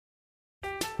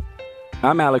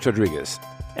I'm Alex Rodriguez.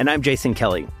 And I'm Jason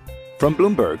Kelly. From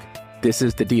Bloomberg, this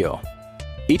is The Deal.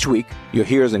 Each week, you'll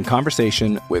hear us in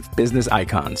conversation with business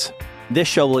icons. This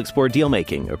show will explore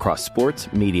deal-making across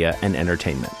sports, media, and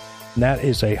entertainment. That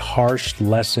is a harsh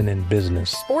lesson in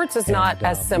business. Sports is not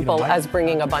as simple as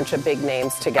bringing a bunch of big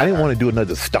names together. I didn't want to do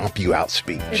another stomp you out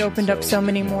speech. It opened up so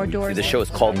many more doors. The show is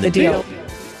called The Deal.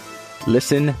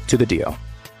 Listen to The Deal.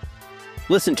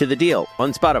 Listen to The Deal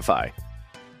on Spotify.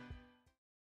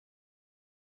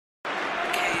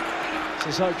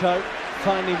 Sissoko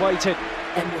finally waited.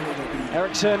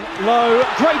 Ericsson low,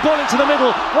 great ball into the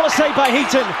middle. What a save by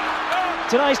Heaton.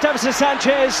 Tonight, Davinson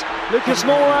Sanchez, Lucas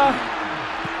Moura,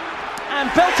 and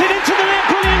belted into the net.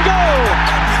 Brilliant goal.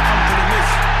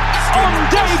 On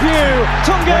debut,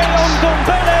 Tunge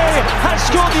Ndombele has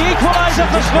scored the equaliser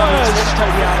for Spurs.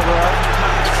 Totally out of the way.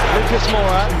 Lucas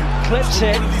Moura clips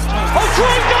it. Oh,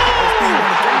 great goal!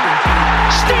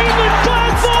 Stephen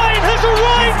Bergwijn has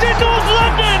arrived in North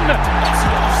London.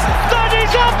 That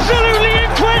is absolutely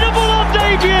incredible on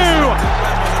debut.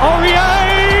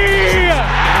 Aurier!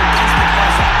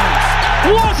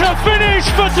 What a finish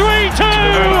for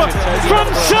 3-2 from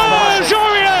Serge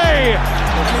Aurier!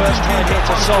 First time here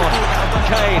to Son.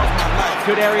 Kane.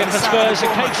 Good area for Spurs,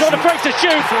 and Kane's not afraid to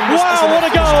shoot. Wow, what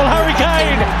a goal, Harry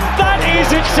Kane! That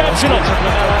is exceptional.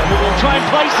 Lamela, who will try and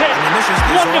place it.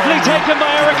 Wonderfully taken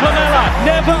by Eric Lamela.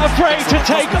 Never afraid to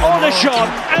take on a shot,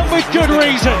 and with good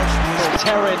reason.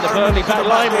 Terror in the Burnley back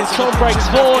line, and Son breaks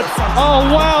forward. Oh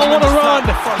wow, what a run!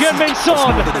 Heung-min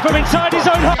Son from inside his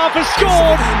own half has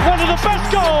scored one of the best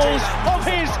goals of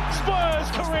his Spurs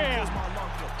career.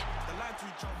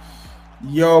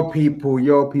 Yo people,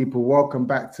 welcome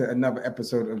back to another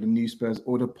episode of the New Spurs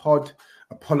Order Pod.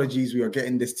 Apologies, we are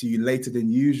getting this to you later than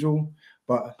usual,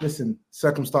 but listen,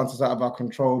 circumstances out of our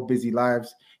control, busy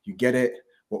lives, you get it,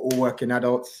 we're all working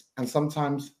adults, and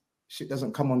sometimes shit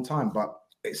doesn't come on time, but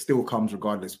it still comes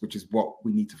regardless, which is what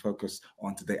we need to focus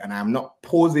on today. And I am not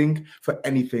pausing for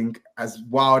anything. As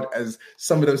wild as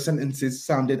some of those sentences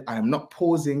sounded, I am not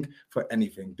pausing for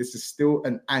anything. This is still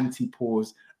an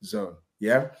anti-pause zone,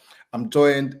 yeah? I'm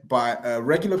joined by a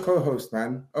regular co-host,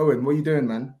 man. Owen, what are you doing,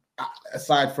 man?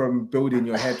 Aside from building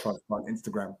your hair transplant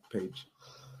Instagram page,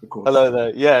 of course. Hello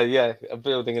there. Yeah. I'm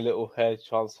building a little hair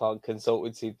transplant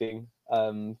consultancy thing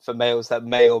for males that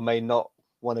may or may not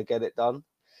want to get it done.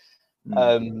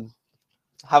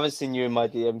 Haven't seen you in my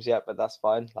DMs yet, but that's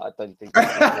fine. I don't think.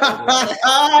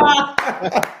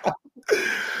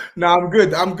 No, I'm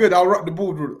good. I'll rock the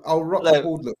board. The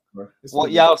board look, bro.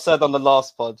 What Yao said on the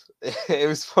last pod, it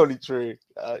was probably true.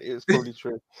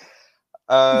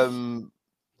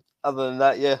 Other than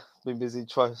that, yeah, been busy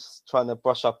trying to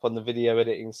brush up on the video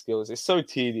editing skills. It's so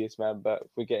tedious, man, but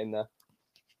we're getting there.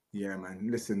 Yeah, man.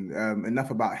 Listen,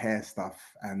 enough about hair stuff,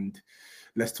 and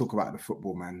let's talk about the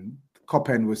football, man.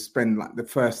 Copend was spend like the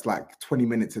first 20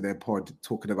 minutes of their pod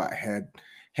talking about hair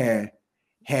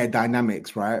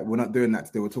dynamics, right? We're not doing that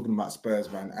today. We're talking about Spurs,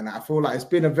 man. And I feel like it's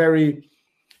been a very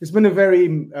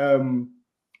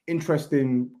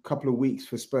interesting couple of weeks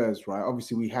for Spurs, right?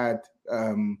 Obviously, we had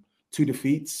 2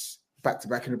 defeats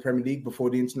back-to-back in the Premier League before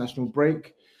the international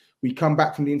break. We come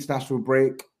back from the international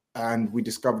break and we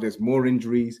discovered there's more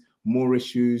injuries, more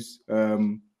issues.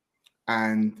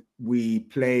 And we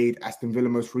played Aston Villa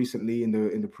most recently in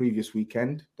the previous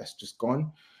weekend. That's just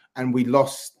gone. And we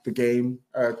lost the game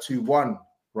 2-1,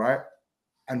 right?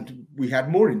 And we had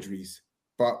more injuries.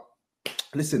 But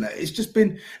listen, it's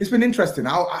been interesting.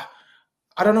 I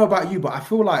don't know about you, but I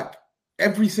feel like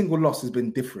every single loss has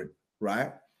been different,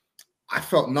 right? I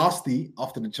felt nasty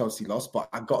after the Chelsea loss, but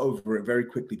I got over it very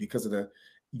quickly because of the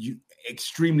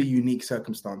extremely unique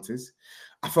circumstances.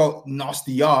 I felt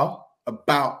nastier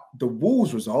about the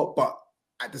Wolves result, but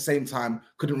at the same time,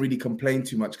 couldn't really complain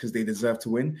too much because they deserved to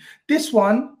win. This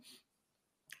one,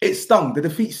 it stung. The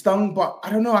defeat stung, but I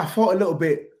don't know. I felt a little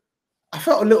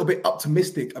bit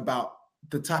optimistic about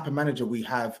the type of manager we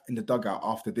have in the dugout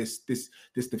after this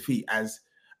defeat, as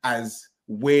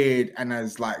weird and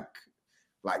as like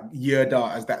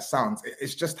Yerda as that sounds.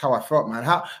 It's just how I felt, man.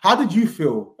 How did you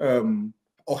feel,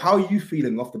 or how are you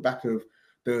feeling off the back of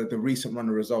the recent run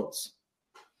of results?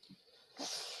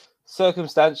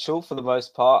 Circumstantial for the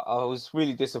most part. I was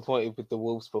really disappointed with the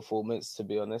Wolves' performance, to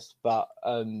be honest, but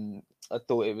I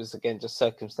thought it was, again, just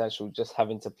circumstantial, just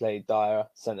having to play Dyer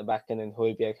centre-back, and then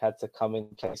Højbjerg had to come in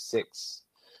and play 6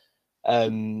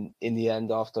 in the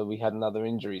end after we had another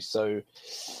injury. So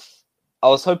I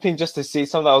was hoping just to see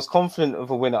something. I was confident of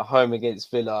a win at home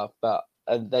against Villa, but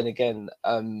then again,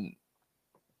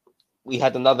 we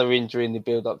had another injury in the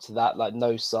build-up to that, like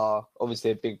Nosar,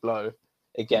 obviously a big blow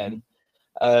again.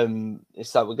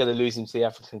 It's like we're going to lose him to the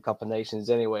African Cup of Nations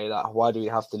anyway. Like, why do we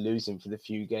have to lose him for the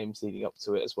few games leading up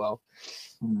to it as well?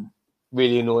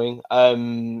 Really annoying.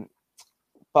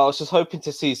 But I was just hoping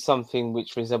to see something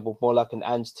which resembled more like an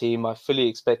Ange team. I fully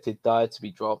expected Dyer to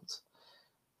be dropped.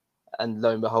 And lo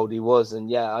and behold, he was. And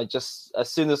yeah, as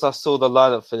soon as I saw the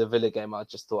lineup for the Villa game, I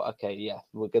just thought, okay, yeah,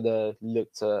 we're going to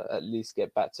look to at least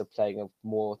get back to playing a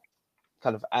more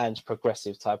kind of Ange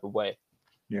progressive type of way.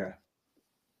 Yeah.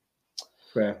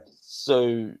 Fair.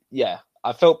 So, yeah,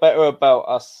 I felt better about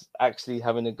us actually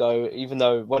having a go, even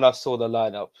though when I saw the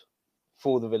lineup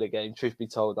for the Villa game, truth be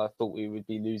told, I thought we would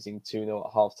be losing 2-0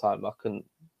 at half-time. I couldn't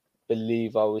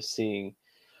believe I was seeing...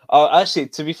 actually,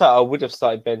 to be fair, I would have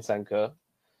started Bentancur.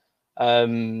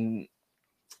 Seeing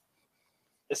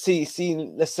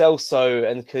Lo Celso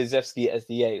and Kulusevski as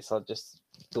the eights, I just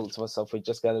thought to myself, we're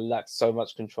just going to lack so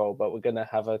much control, but we're going to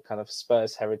have a kind of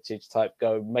Spurs heritage type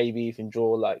go, maybe even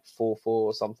draw like 4-4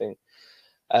 or something,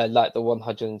 like the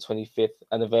 125th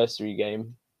anniversary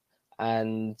game.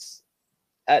 And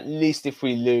at least if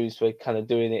we lose, we're kind of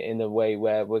doing it in a way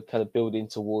where we're kind of building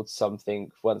towards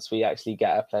something once we actually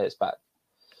get our players back.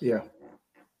 Yeah.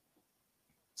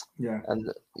 Yeah. And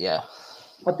yeah.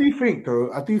 I do think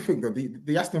that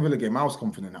the Aston Villa game, I was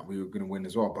confident that we were going to win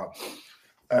as well. But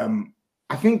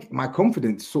I think my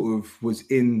confidence sort of was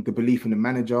in the belief in the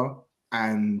manager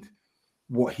and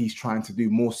what he's trying to do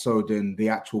more so than the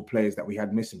actual players that we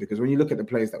had missing. Because when you look at the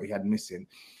players that we had missing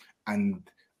and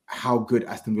how good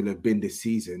Aston Villa have been this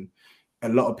season, a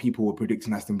lot of people were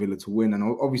predicting Aston Villa to win.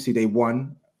 And obviously they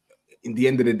won. In the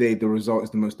end of the day, the result is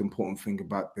the most important thing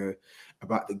about the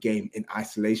game in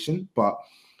isolation. But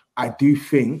I do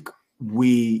think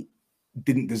we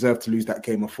didn't deserve to lose that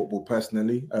game of football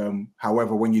personally.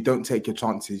 However, when you don't take your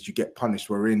chances, you get punished.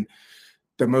 We're in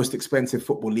the most expensive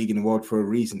football league in the world for a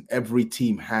reason. Every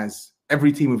team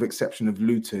with exception of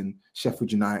Luton,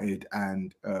 Sheffield United,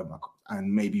 and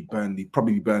maybe Burnley,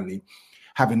 probably Burnley,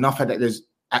 have enough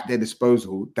at their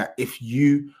disposal that if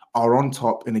you are on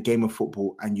top in a game of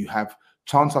football and you have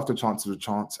chance after chance after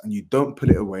chance and you don't put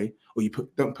it away, or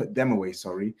don't put them away,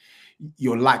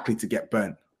 you're likely to get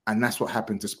burnt. And that's what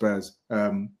happened to Spurs.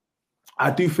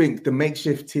 I do think the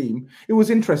makeshift team, it was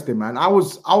interesting, man. I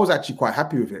was actually quite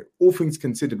happy with it. All things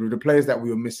considered, with the players that we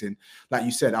were missing, like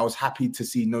you said, I was happy to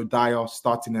see no Dyer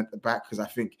starting at the back because I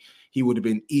think he would have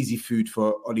been easy food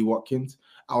for Ollie Watkins.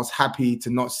 I was happy to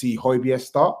not see Højbjerg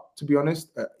start, to be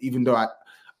honest, even though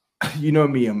you know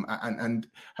me and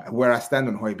where I stand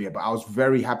on Højbjerg, but I was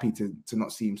very happy to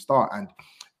not see him start. And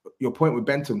your point with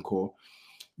Bentancur,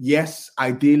 yes,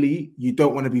 ideally, you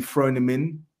don't want to be throwing him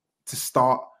in to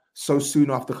start so soon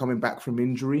after coming back from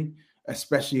injury,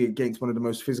 especially against one of the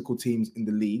most physical teams in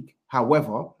the league.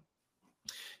 However,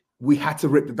 we had to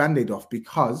rip the Band-Aid off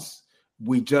because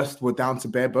we just were down to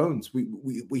bare bones.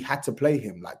 We had to play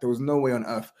him. Like, there was no way on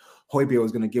earth Højbjerg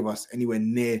was going to give us anywhere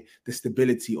near the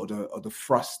stability or the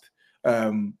thrust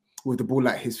with the ball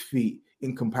at his feet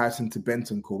in comparison to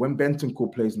Bentancur. When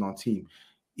Bentancur plays in our team,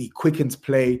 he quickens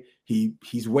play.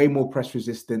 He's way more press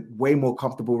resistant, way more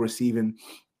comfortable receiving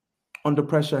under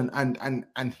pressure, and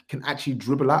can actually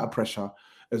dribble out of pressure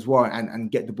as well and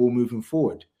get the ball moving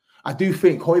forward. I do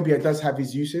think Højbjerg does have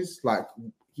his uses. Like,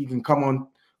 he can come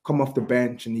off the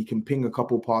bench and he can ping a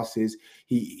couple passes.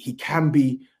 He can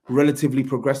be relatively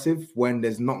progressive when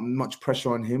there's not much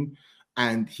pressure on him,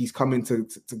 and he's coming to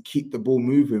keep the ball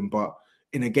moving. But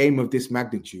in a game of this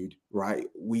magnitude, right,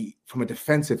 from a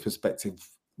defensive perspective,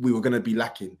 we were going to be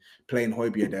lacking playing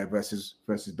Højbjerg there versus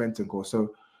Bentancur.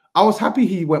 So I was happy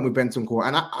he went with Bentancur,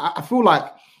 and I feel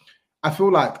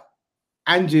like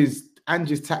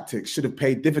Ange's tactics should have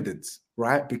paid dividends,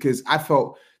 right? Because I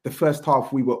felt the first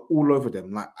half we were all over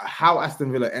them. Like, how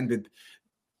Aston Villa entered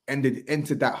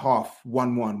that half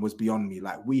 1-1 was beyond me.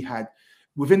 Like, we had,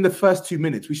 within the first 2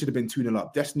 minutes, we should have been 2-0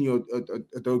 up. Destiny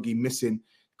Udogie missing,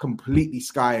 completely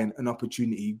skying an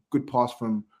opportunity. Good pass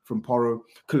from Porro.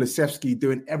 Kulusevski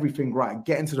doing everything right,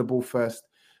 getting to the ball first.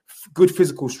 Good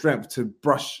physical strength to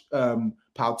brush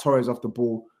Pau Torres off the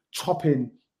ball, chopping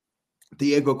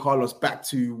Diego Carlos back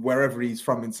to wherever he's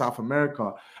from in South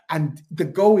America. And the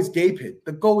goal is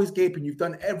gaping. You've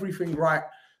done everything right.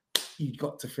 You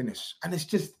got to finish. And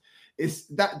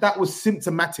that was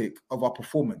symptomatic of our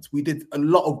performance. We did a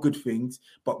lot of good things,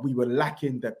 but we were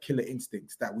lacking the killer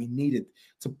instincts that we needed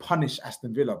to punish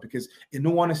Aston Villa, because in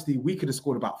all honesty, we could have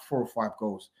scored about 4 or 5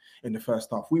 goals in the first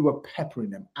half. We were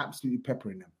peppering them, absolutely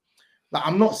peppering them. Like,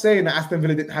 I'm not saying that Aston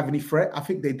Villa didn't have any threat. I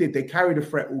think they did. They carried a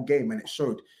threat all game, and it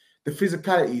showed. The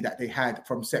physicality that they had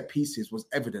from set pieces was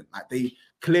evident. Like, they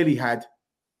clearly had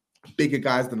bigger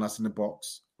guys than us in the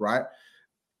box, right?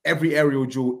 every aerial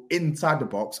duel inside the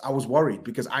box, I was worried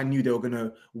because I knew they were going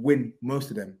to win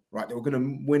most of them, right? They were going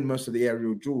to win most of the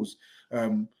aerial duels.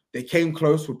 They came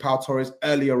close with Pau Torres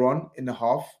earlier on in the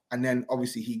half, and then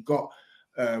obviously he got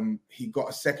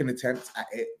a second attempt at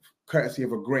it, courtesy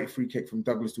of a great free kick from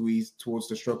Douglas Luiz towards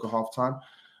the stroke of half time.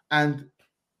 And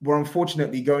we're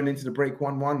unfortunately going into the break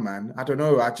 1-1, man. I don't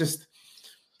know.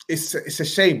 It's a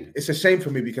shame. It's a shame for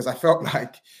me because I felt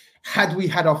like had we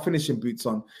had our finishing boots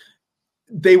on,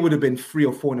 they would have been 3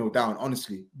 or 4-0 down.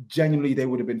 Honestly, genuinely, they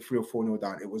would have been 3 or 4-0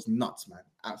 down. It was nuts, man.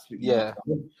 Absolutely nuts.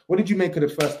 What did you make of the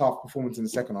first half performance in the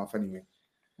second half anyway?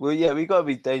 Well, yeah, we got to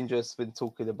be dangerous when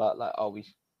talking about like, oh, we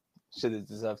should have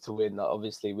deserved to win. Like,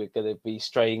 obviously, we're going to be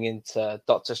straying into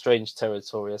Doctor Strange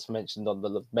territory, as mentioned on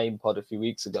the main pod a few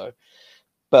weeks ago.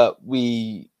 But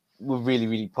we were really,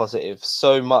 really positive.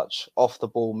 So much off the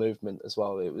ball movement as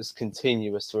well. It was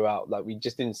continuous throughout. Like, we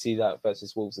just didn't see that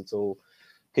versus Wolves at all.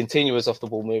 Continuous off the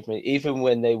ball movement, even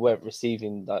when they weren't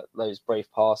receiving those brave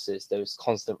passes, there was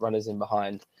constant runners in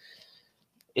behind,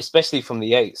 especially from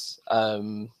the eights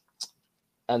and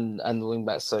the wing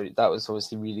backs. So that was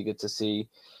obviously really good to see.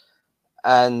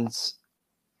 And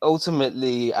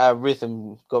ultimately, our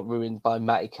rhythm got ruined by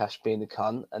Matty Cash being a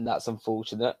cunt, and that's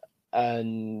unfortunate.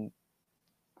 And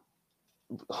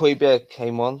Højbjerg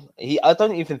came on. I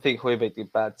don't even think Højbjerg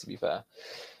did bad, to be fair.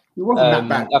 It wasn't that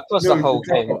bad. Across the whole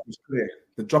game.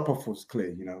 The drop-off was clear,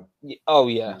 you know. Oh,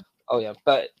 yeah.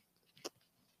 But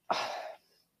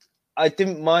I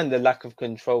didn't mind the lack of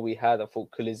control we had. I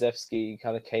thought Kulusevski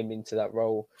kind of came into that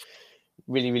role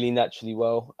really, really naturally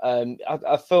well.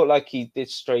 I felt like he did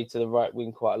stray to the right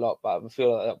wing quite a lot, but I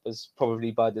feel like that was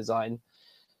probably by design.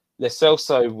 Lo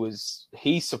Celso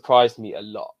he surprised me a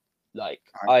lot. Like,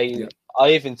 I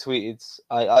even tweeted,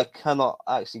 I cannot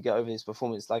actually get over his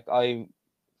performance. Like, I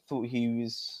thought he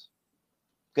was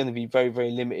going to be very,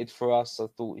 very limited for us. I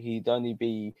thought he'd only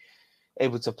be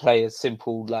able to play a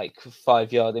simple, like,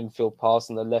 5-yard infield pass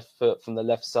on the left foot from the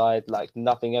left side, like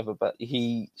nothing ever. But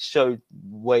he showed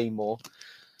way more.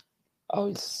 I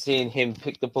was seeing him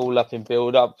pick the ball up and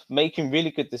build up, making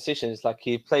really good decisions. Like,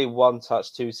 he'd play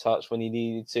 1-touch, 2-touch when he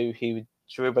needed to. He would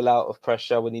dribble out of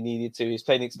pressure when he needed to. He was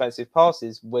playing expensive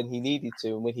passes when he needed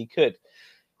to and when he could.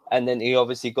 And then he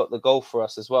obviously got the goal for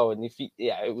us as well. And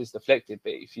it was deflected,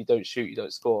 but if you don't shoot, you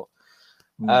don't score.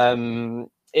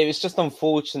 It was just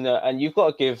unfortunate. And you've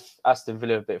got to give Aston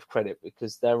Villa a bit of credit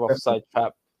because their offside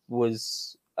trap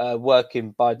was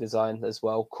working by design as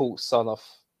well. Caught Son off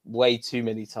way too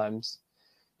many times,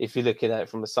 if you're looking at it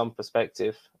from a Son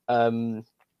perspective.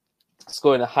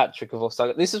 Scoring a hat-trick of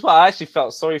offside. This is why I actually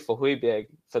felt sorry for Højbjerg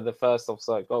for the first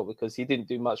offside goal because he didn't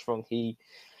do much wrong. He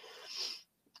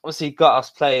obviously got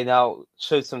us playing out,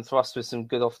 showed some thrust with some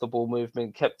good off-the-ball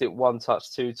movement, kept it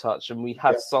 1-touch, 2-touch, and we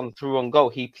had Son through on goal.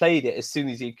 He played it as soon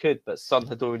as he could, but Son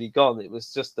had already gone. It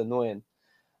was just annoying.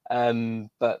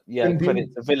 But yeah,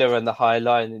 credit to Villa and the high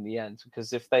line in the end,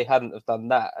 because if they hadn't have done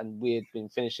that and we had been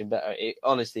finishing better,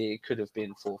 it could have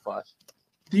been 4-5.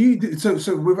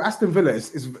 So with Aston Villa,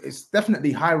 it's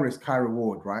definitely high risk, high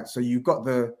reward, right? So you got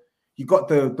the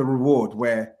reward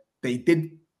where they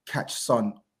did catch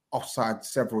Son offside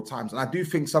several times, and I do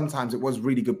think sometimes it was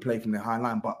really good play from the high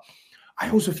line, but I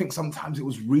also think sometimes it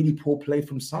was really poor play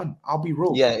from Son. I'll be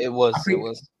real. Yeah, it was.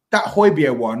 That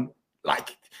Højbjerg one,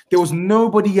 like there was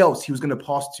nobody else he was going to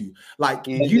pass to. Like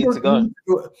you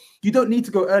don't need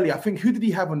to go early. I think who did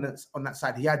he have on that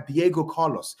side? He had Diego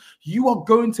Carlos. You are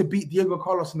going to beat Diego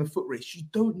Carlos in the foot race. You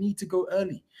don't need to go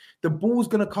early. The ball's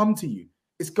going to come to you.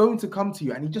 It's going to come to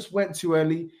you, and he just went too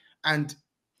early, and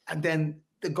then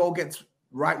the goal gets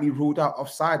rightly ruled out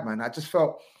offside, man. I just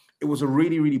felt it was a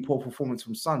really, really poor performance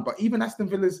from Son. But even Aston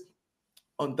Villa's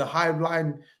on the high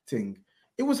line thing,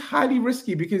 it was highly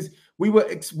risky because we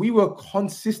were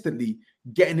consistently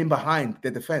getting in behind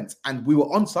their defense, and we were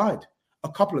onside a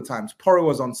couple of times. Porro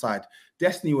was onside,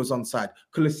 Destiny was onside,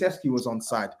 Kulusevski was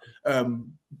onside,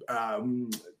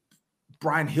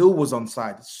 Brian Hill was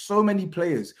onside. So many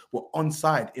players were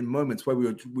onside in moments where we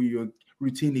were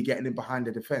routinely getting in behind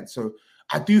the defense. So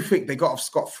I do think they got off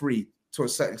scot-free to a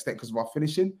certain extent because of our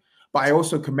finishing, but I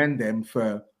also commend them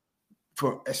for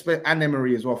and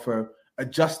Emery as well for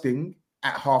adjusting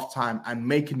at halftime and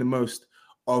making the most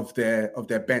of their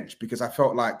bench, because I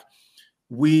felt like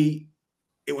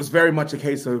it was very much a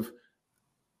case of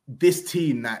this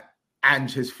team that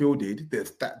Ange has fielded,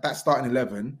 that starting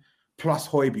 11 plus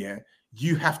Højbjerg,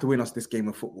 you have to win us this game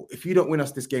of football. If you don't win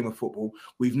us this game of football,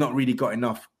 we've not really got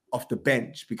enough off the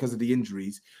bench because of the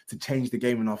injuries to change the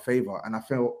game in our favor. And I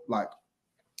felt like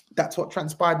that's what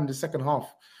transpired in the second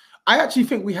half. I actually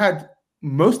think we had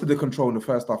most of the control in the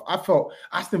first half. I felt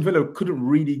Aston Villa couldn't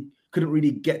really couldn't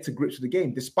really get to grips with the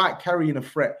game, despite carrying a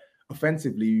threat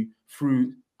offensively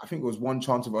through, I think it was one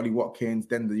chance of Ollie Watkins,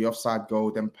 then the offside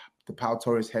goal, then the Pau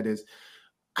Torres headers.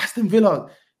 Aston Villa,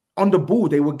 on the ball,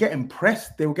 they were getting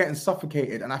pressed, they were getting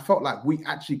suffocated, and I felt like we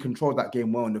actually controlled that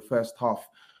game well in the first half.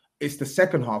 It's the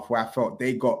second half where I felt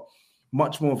they got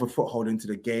much more of a foothold into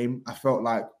the game. I felt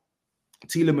like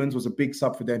Tielemans was a big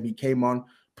sub for them. He came on,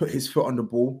 put his foot on the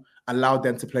ball, allowed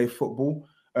them to play football.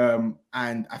 And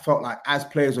I felt like as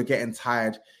players were getting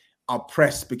tired, our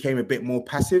press became a bit more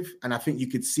passive. And I think you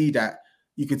could see that,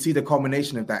 you could see the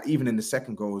culmination of that even in the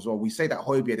second goal as well. We say that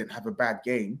Højbjerg didn't have a bad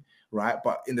game, right?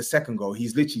 But in the second goal,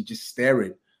 he's literally just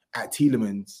staring at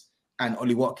Tielemans and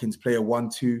Ollie Watkins play a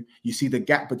 1-2. You see the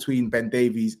gap between Ben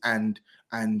Davies and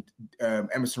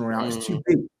Emerson Royal. It's too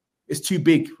big. It's too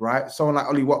big, right? Someone like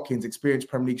Ollie Watkins, experienced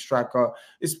Premier League striker,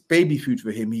 it's baby food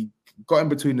for him. He got in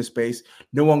between the space.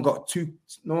 No one got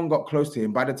close to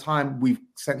him. By the time we've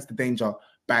sensed the danger,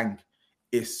 bang,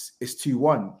 it's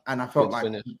 2-1. And I felt good like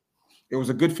finish. It was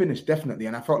a good finish, definitely.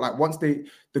 And I felt like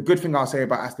the good thing I'll say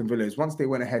about Aston Villa is once they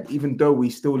went ahead, even though we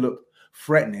still looked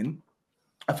threatening,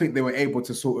 I think they were able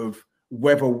to sort of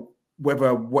weather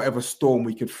whatever storm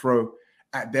we could throw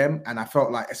at them. And I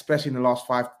felt like, especially in the last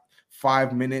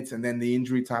five minutes and then the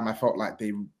injury time, I felt like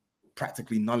they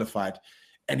practically nullified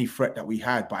any threat that we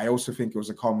had. But I also think it was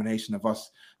a culmination of us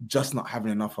just not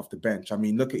having enough off the bench. I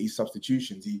mean, look at his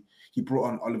substitutions. He brought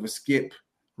on Oliver Skipp,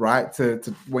 right? To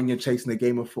when you're chasing a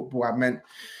game of football.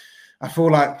 I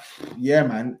feel like, yeah,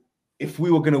 man, if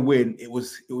we were going to win, it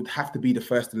would have to be the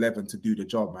first 11 to do the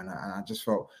job, man. And I just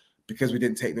felt because we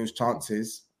didn't take those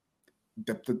chances,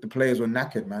 the players were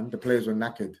knackered, man. The players were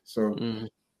knackered. So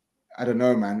I don't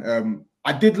know, man.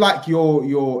 I did like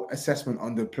your assessment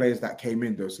on the players that came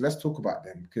in, though. So let's talk about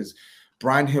them because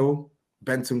Brian Hill,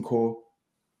 Bentancur,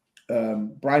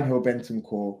 and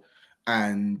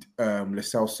Lo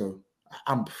Celso.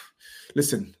 I'm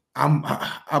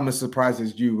as surprised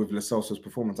as you with Lo Celso's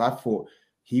performance. I thought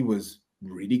he was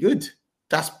really good.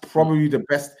 That's probably the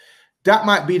best. That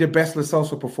might be the best Lo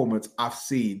Celso performance I've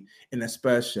seen in a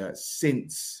Spurs shirt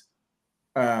since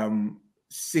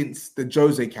the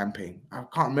Jose campaign. I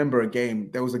can't remember a game.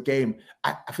 There was a game,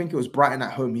 I think it was Brighton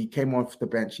at home. He came off the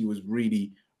bench. He was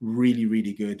really, really,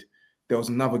 really good. There was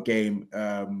another game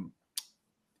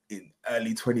in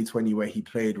early 2020 where he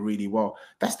played really well.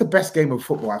 That's the best game of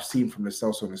football I've seen from Lo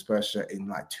Celso in the Spurs shirt in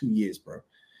like 2 years, bro.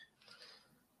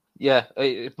 Yeah,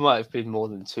 it might have been more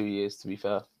than 2 years, to be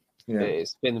fair. Yeah.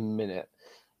 It's been a minute.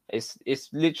 It's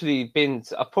literally been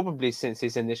probably since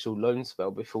his initial loan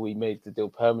spell before we made the deal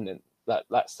permanent.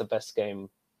 That's the best game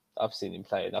I've seen him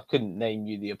play. And I couldn't name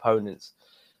you the opponents,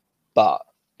 but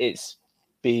it's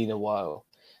been a while.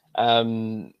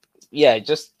 Yeah,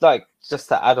 just to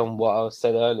add on what I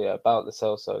said earlier about Lo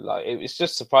Celso, like it was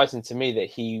just surprising to me that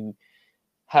he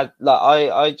had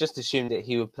I just assumed that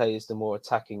he would play as the more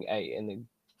attacking 8, and then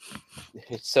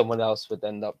someone else would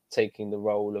end up taking the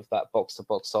role of that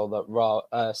box-to-box role that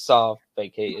Sarr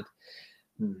vacated.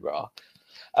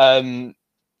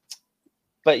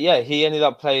 But yeah, he ended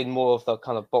up playing more of the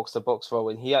kind of box-to-box role,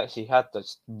 and he actually had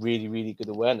this really, really good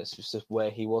awareness of just where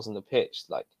he was on the pitch.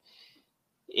 Like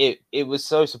it was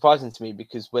so surprising to me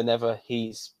because whenever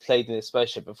he's played in a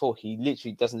Spurs shirt before, he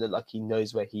literally doesn't look like he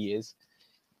knows where he is.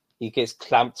 He gets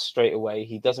clamped straight away.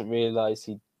 He doesn't realise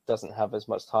he doesn't have as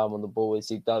much time on the ball as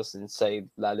he does in, say,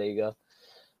 La Liga.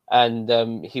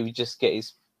 And he would just get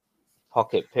his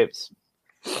pocket pips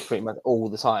pretty much all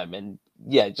the time. And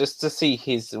yeah, just to see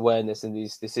his awareness and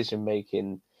his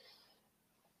decision-making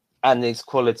and his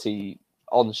quality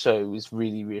on show was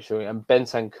really reassuring. And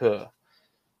Bentancur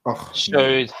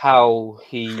showed how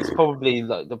he's probably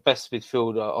like the best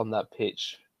midfielder on that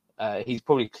pitch. He's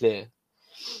probably clear.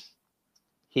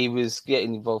 He was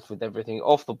getting involved with everything.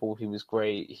 Off the ball, he was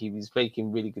great. He was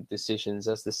making really good decisions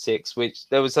as the 6, which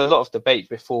there was a lot of debate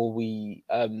before we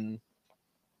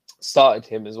started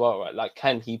him as well, right? Like,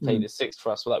 can he play the 6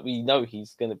 for us? Well, like, we know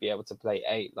he's going to be able to play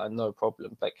 8, like, no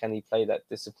problem. But can he play that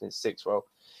disciplined 6 role?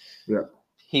 Yeah.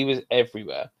 He was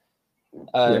everywhere.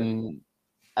 And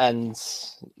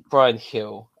Brian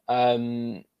Hill,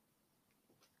 I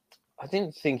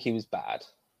didn't think he was bad.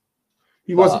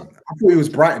 He wasn't. I thought he was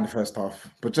bright in the first half,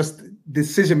 but just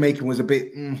decision-making was a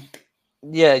bit...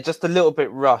 Yeah, just a little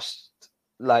bit rushed.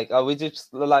 Like, I would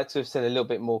just like to have seen a little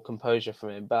bit more composure from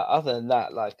him. But other than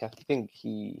that, like, I think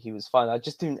he was fine. I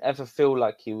just didn't ever feel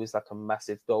like he was like a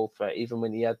massive goal threat, even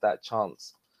when he had that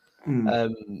chance.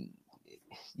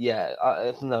 Yeah, I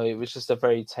don't know. It was just a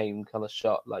very tame kind of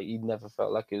shot. Like, you never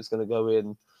felt like it was going to go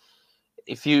in.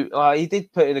 He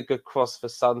did put in a good cross for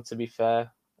Son, to be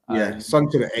fair. Yeah, Son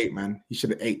should have ate, man. He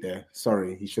should have ate there.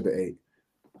 Sorry, he should have ate.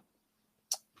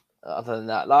 Other than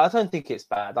that, like, I don't think it's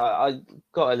bad. I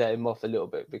got to let him off a little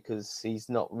bit because he's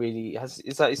not really...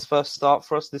 Is that his first start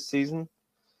for us this season?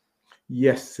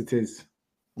 Yes, it is.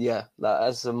 Yeah,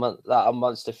 like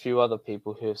amongst a few other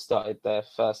people who have started their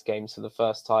first games for the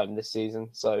first time this season.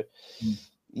 So,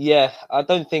 yeah, I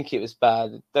don't think it was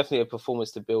bad. Definitely a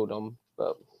performance to build on.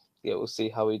 But, yeah, we'll see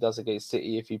how he does against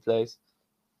City if he plays.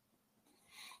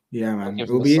 Yeah, man. It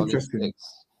will be interesting.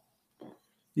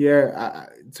 Yeah,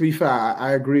 to be fair,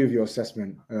 I agree with your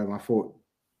assessment. I thought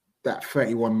that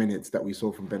 31 minutes that we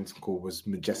saw from Bentancur was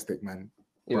majestic, man.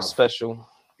 It was special.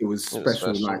 It was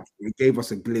special. Like, it gave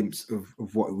us a glimpse of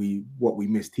what we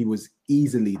missed. He was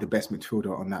easily the best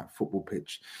midfielder on that football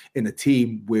pitch in a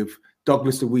team with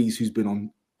Douglas Luiz, who's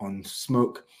been on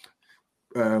smoke,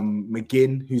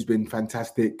 McGinn, who's been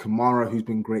fantastic, Kamara, who's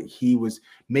been great. He was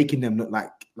making them look like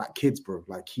kids, bro.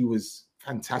 Like, he was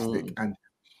fantastic, and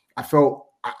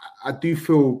I do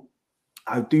feel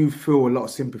a lot of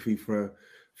sympathy for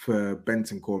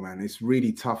Bentancur, man. It's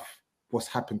really tough what's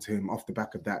happened to him off the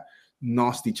back of that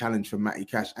nasty challenge from Matty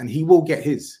Cash, and he will get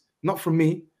his, not from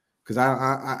me, because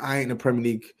I ain't a Premier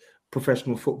League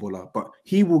professional footballer, but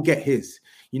he will get his.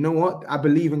 You know what? I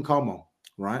believe in karma,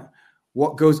 right?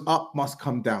 What goes up must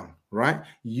come down, right?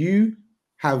 You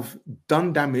have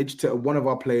done damage to one of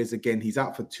our players again. He's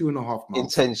out for 2.5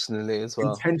 months. Intentionally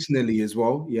as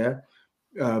well, yeah.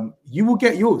 You will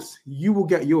get yours. You will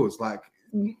get yours. Like,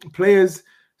 players,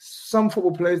 some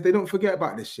football players, they don't forget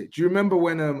about this shit. Do you remember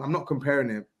when, I'm not comparing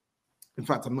it, in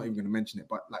fact, I'm not even going to mention it,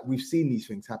 but like, we've seen these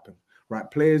things happen,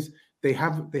 right? Players, they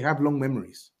have long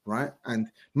memories, right? And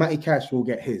Matty Cash will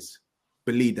get his,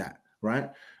 believe that, right?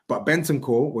 But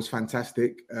Bentancur was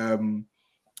fantastic.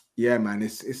 Yeah, man,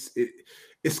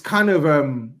 it's kind of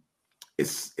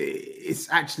it's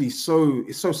actually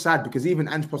so sad, because even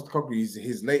Ange Postecoglou,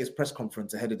 his latest press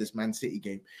conference ahead of this Man City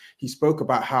game, he spoke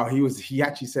about how he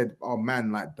actually said, "Oh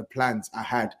man, like, the plans I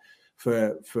had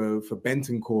for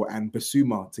Bentancur and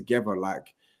Basuma together,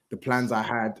 like, the plans I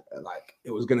had, like, it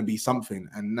was going to be something,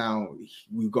 and now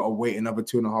we've got to wait another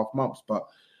 2.5 months." But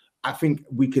I think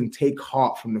we can take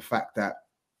heart from the fact that,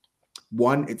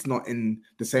 one, it's not in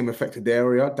the same affected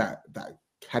area that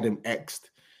had him X'd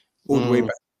all the way back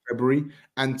to February,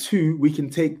 and two, we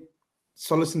can take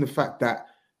solace in the fact that,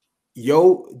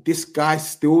 this guy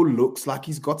still looks like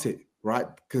he's got it, right?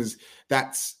 Because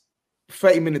that's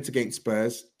 30 minutes against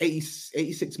Spurs,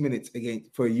 86 minutes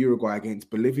for Uruguay against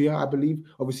Bolivia, I believe.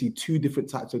 Obviously, two different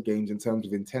types of games in terms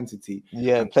of intensity.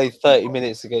 Yeah, played 30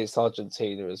 minutes against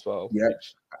Argentina as well. Yeah,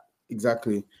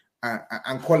 exactly.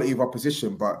 And quality of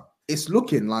opposition. But it's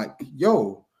looking like,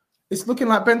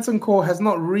 Bentancur has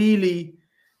not really...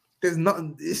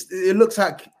 it looks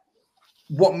like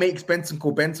what makes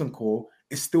Bentancur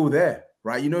is still there,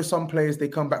 right? You know, some players, they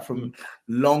come back from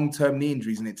long-term knee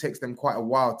injuries and it takes them quite a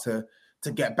while to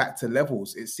get back to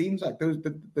levels. It seems like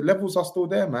the levels are still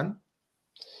there, man.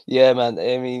 Yeah, man.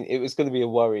 I mean, it was going to be a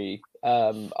worry.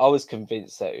 I was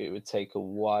convinced that it would take a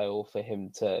while for him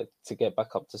to get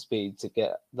back up to speed, to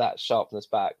get that sharpness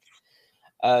back.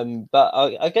 But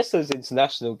I guess those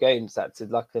international games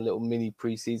acted like a little mini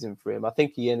preseason for him. I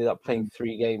think he ended up playing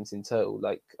 3 games in total,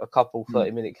 like a couple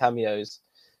 30-minute cameos,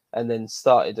 and then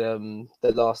started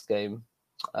the last game.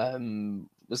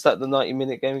 Was that the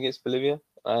 90-minute game against Bolivia?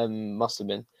 Must have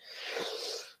been.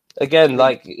 Again,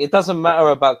 like, it doesn't matter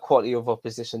about quality of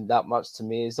opposition that much to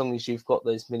me, as long as you've got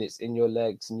those minutes in your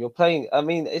legs and you're playing. I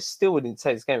mean, it's still an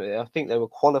intense game. I think they were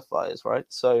qualifiers, right?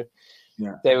 So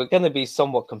yeah, they were going to be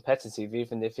somewhat competitive,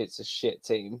 even if it's a shit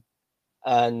team.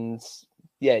 And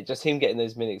yeah, just him getting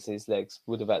those minutes in his legs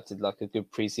would have acted like a good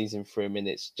preseason for him. And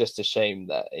it's just a shame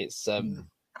that it's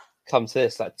come to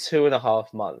this, like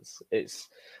 2.5 months. It's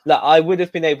like, I would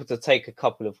have been able to take a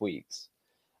couple of weeks.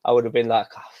 I would have been like,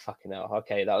 oh, fucking hell,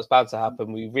 okay, that was bound to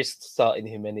happen. We risked starting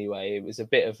him anyway. It was a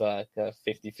bit of a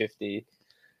 50-50.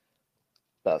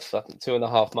 That's fucking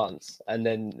 2.5 months. And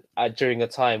then during a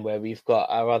time where we've got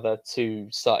our other 2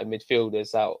 starting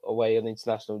midfielders out away on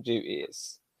international duty,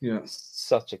 it's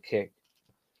such a kick.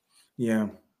 Yeah.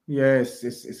 Yeah,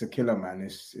 it's a killer, man.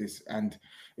 And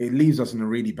it leaves us in a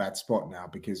really bad spot now,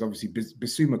 because obviously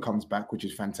Basuma comes back, which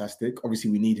is fantastic.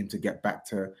 Obviously, we need him to get back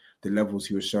to the levels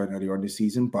he was showing earlier on this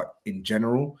season. But in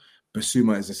general,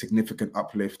 Basuma is a significant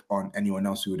uplift on anyone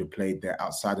else who would have played there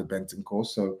outside of Bentancur.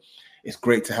 So it's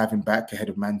great to have him back ahead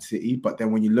of Man City. But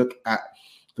then when you look at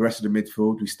the rest of the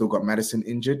midfield, we still got Maddison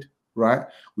injured, right?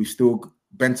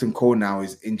 Bentancur now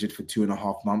is injured for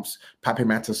 2.5 months. Pape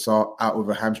Matar out with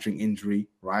a hamstring injury,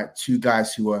 right? 2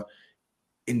 guys who are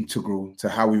integral to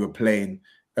how we were playing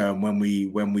when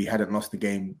we hadn't lost the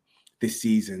game this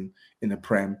season in the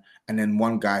Prem, and then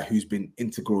one guy who's been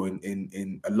integral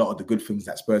in a lot of the good things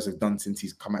that Spurs have done since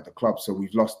he's come at the club. So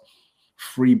we've lost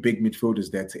 3 big midfielders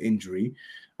there to injury.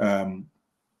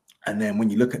 And then when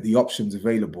you look at the options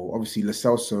available, obviously Lo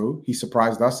Celso, he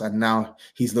surprised us, and now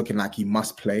he's looking like he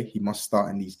must play. He must start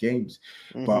in these games.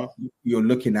 But you're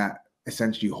looking at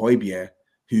essentially Højbjerg,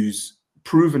 who's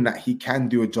proven that he can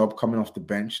do a job coming off the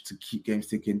bench to keep games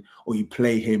ticking, or you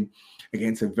play him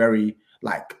against a very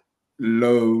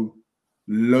low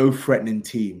threatening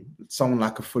team, someone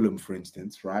like a Fulham, for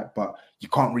instance, right? But you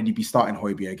can't really be starting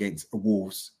Højbjerg against a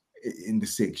Wolves in the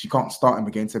 6. You can't start him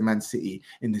against a Man City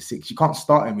in the 6. You can't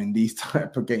start him in these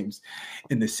type of games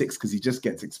in the 6 because he just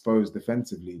gets exposed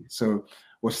defensively. So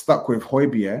we're stuck with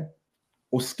Højbjerg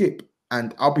or Skip.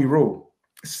 And I'll be real,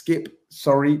 Skip,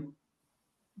 sorry,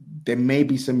 there may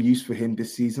be some use for him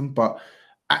this season, but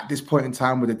at this point in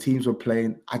time where the teams were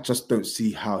playing, I just don't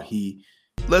see how he...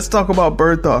 Let's talk about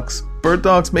Bird Dogs. Bird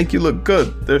Dogs make you look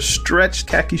good. They're stretched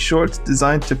khaki shorts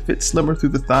designed to fit slimmer through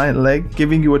the thigh and leg,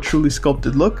 giving you a truly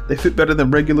sculpted look. They fit better than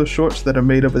regular shorts that are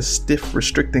made of a stiff,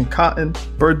 restricting cotton.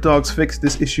 Bird Dogs fixed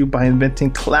this issue by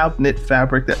inventing cloud knit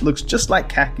fabric that looks just like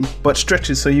khaki, but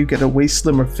stretches so you get a way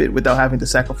slimmer fit without having to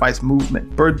sacrifice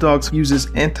movement. Bird Dogs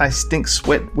uses anti-stink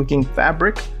sweat wicking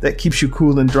fabric that keeps you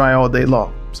cool and dry all day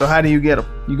long. So how do you get them?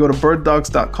 You go to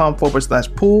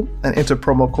birddogs.com/pool and enter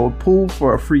promo code POOL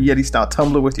for a free Yeti style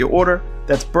tumbler with your order.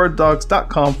 That's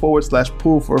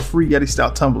birddogs.com/pool for a free Yeti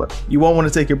style tumbler. You won't want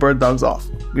to take your Bird Dogs off.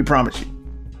 We promise you.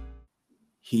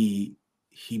 He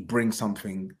brings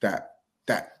something that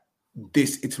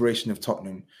this iteration of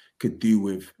Tottenham could do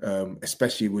with,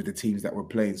 especially with the teams that we're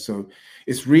playing. So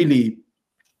it's really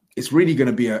going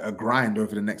to be a grind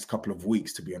over the next couple of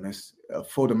weeks, to be honest,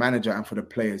 for the manager and for the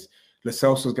players. Lo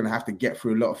Celso is going to have to get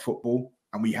through a lot of football,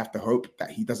 and we have to hope that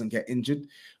he doesn't get injured,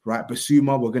 right?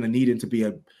 Basuma, we're going to need him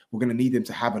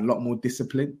to have a lot more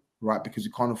discipline, right? Because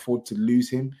we can't afford to lose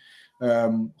him.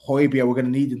 Højbjerg, we're going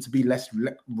to need him to be less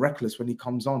reckless when he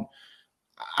comes on.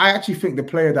 I actually think the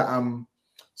player that I'm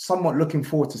somewhat looking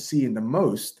forward to seeing the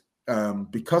most,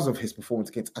 because of his performance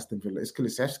against Aston Villa, is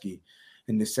Kulusevski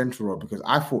in the central role, because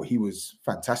I thought he was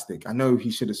fantastic. I know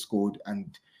he should have scored,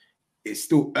 and it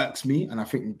still irks me, and I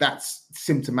think that's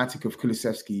symptomatic of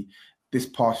Kulusevski this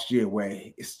past year, where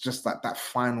it's just like that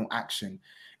final action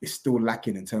is still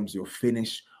lacking in terms of your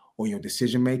finish or your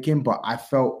decision-making. But I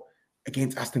felt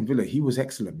against Aston Villa, he was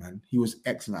excellent, man. He was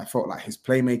excellent. I felt like his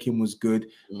playmaking was good,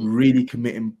 really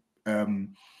committing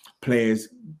players,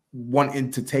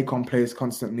 wanting to take on players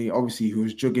constantly. Obviously, he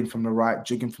was jugging from the right,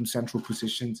 jugging from central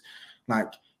positions.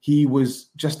 Like, he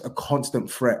was just a constant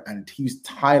threat, and he was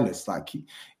tireless.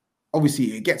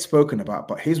 Obviously, it gets spoken about,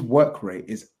 but his work rate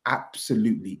is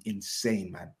absolutely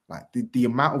insane, man. Like, the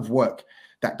amount of work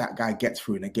that guy gets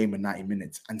through in a game of 90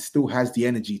 minutes and still has the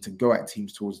energy to go at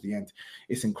teams towards the end,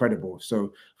 it's incredible.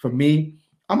 So for me,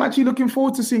 I'm actually looking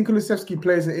forward to seeing Kulusevski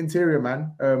play as an interior,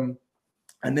 man.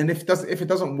 And then if it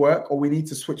doesn't work, or we need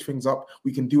to switch things up,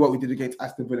 we can do what we did against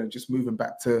Aston Villa and just move him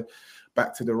back to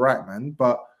the right, man.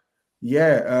 But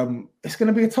yeah, it's going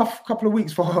to be a tough couple of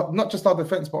weeks for not just our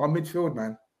defense, but our midfield,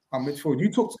 man. Our midfield. You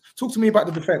talk to me about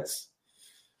the defense.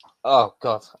 Oh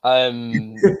God.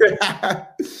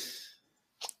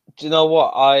 Do you know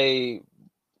what? I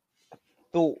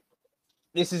thought,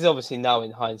 this is obviously now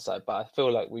in hindsight, but I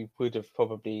feel like we would have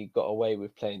probably got away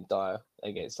with playing Dyer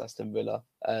against Aston Villa,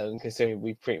 considering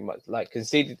we pretty much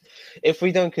conceded. If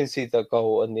we don't concede that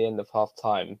goal on the end of half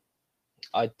time,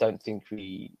 I don't think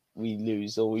we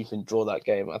lose or even draw that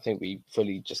game. I think we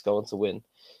fully just go on to win.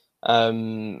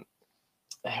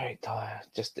 Eric Dyer,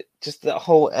 just that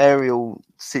whole aerial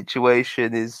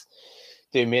situation is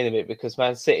doing me in a bit, because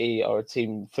Man City are a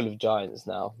team full of giants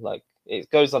now. Like, it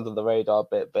goes under the radar a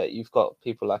bit, but you've got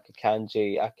people like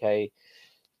Akanji, Ake,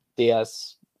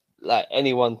 Diaz. Like,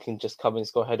 anyone can just come and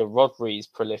score ahead of Rodri's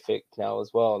prolific now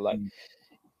as well. Like,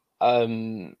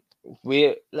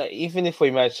 we're like, even if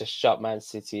we manage to shut Man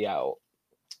City out,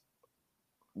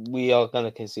 we are going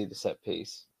to concede the set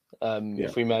piece.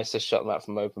 If we manage to shut them out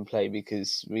from open play,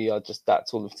 because we are just that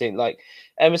tall of a team. Like,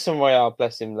 Emerson Royale,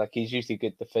 bless him, like, he's usually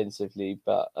good defensively,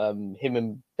 but him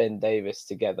and Ben Davis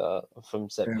together from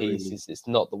set pieces, it's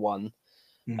not the one.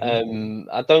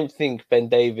 I don't think Ben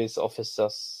Davis offers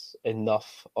us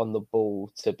enough on the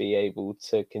ball to be able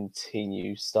to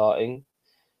continue starting.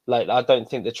 Like, I don't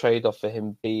think the trade-off for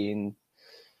him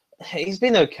he's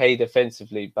been okay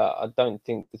defensively, but I don't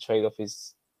think the trade-off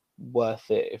is worth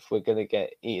it if we're going to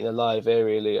get eaten alive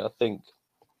aerially, I think.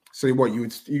 So what, you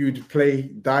would play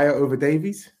Dyer over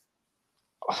Davies?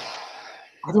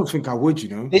 I don't think I would, you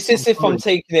know. This is if I'm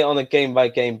taking it on a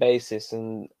game-by-game basis,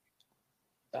 and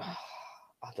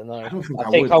I don't know. I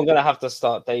think I'm going to have to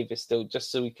start Davis still,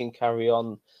 just so we can carry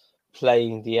on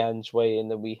playing the Ange way, and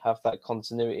then we have that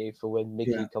continuity for when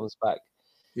Mickey comes back.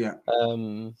 Yeah.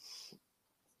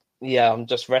 Yeah, I'm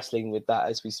just wrestling with that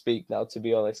as we speak now, to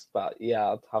be honest. But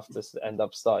yeah, I'd have to end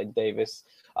up starting Davis.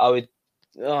 I would.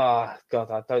 Oh God,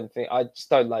 I just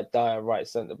don't like Dyer right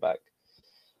centre back.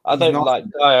 I don't like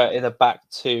Dyer in a back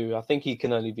two. I think he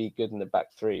can only be good in the back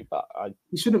three, but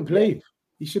he shouldn't play. Yeah.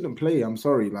 He shouldn't play. I'm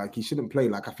sorry, like he shouldn't play.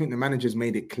 Like I think the manager's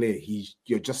made it clear.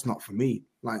 You're just not for me.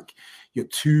 Like you're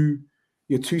too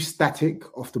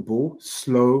static off the ball,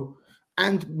 slow,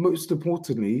 and most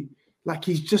importantly, like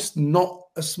he's just not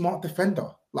a smart defender.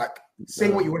 Like say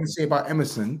what you want to say about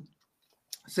Emerson.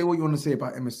 Say what you want to say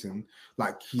about Emerson.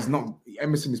 Like he's not.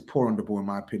 Emerson is poor on the ball, in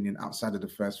my opinion, outside of the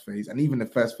first phase, and even the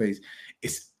first phase,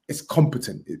 it's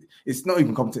competent. It's not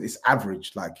even competent. It's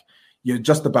average. Like you're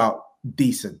just about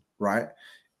decent, right?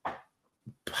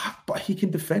 But he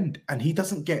can defend, and he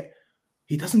doesn't get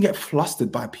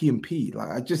flustered by P&P.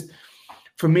 Like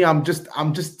for me, I'm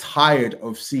just tired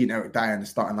of seeing Eric Dyer in the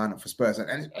starting lineup for Spurs.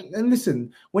 And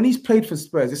listen, when he's played for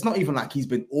Spurs, it's not even like he's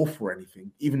been awful or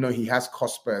anything, even though he has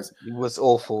cost Spurs. He was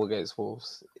awful against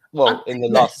Wolves. Well, in the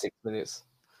last 6 minutes.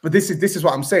 But this is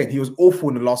what I'm saying. He was awful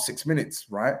in the last 6 minutes,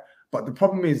 right? But the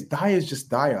problem is Dyer's just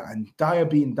Dyer, and Dyer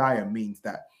being Dyer means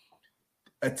that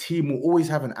a team will always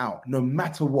have an out, no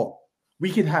matter what. We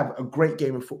could have a great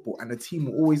game of football, and the team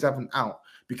will always have an out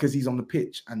because he's on the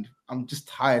pitch. And I'm just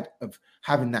tired of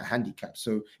having that handicap.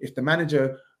 So if the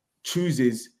manager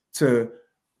chooses to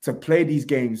play these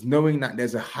games knowing that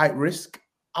there's a high risk,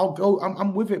 I'll go.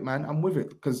 I'm with it, man. I'm with it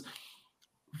because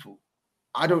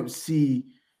I don't see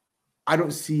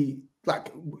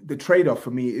like the trade-off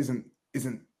for me isn't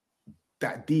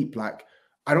that deep. Like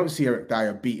I don't see Eric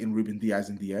Dyer beating Ruben Diaz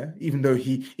in the air, even though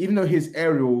his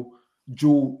aerial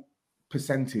duel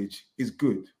percentage is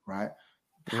good, right?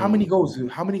 How many goals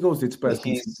did Spurs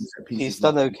concede? He's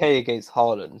done okay against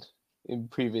Haaland in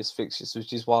previous fixtures,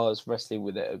 which is why I was wrestling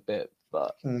with it a bit.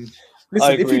 But listen,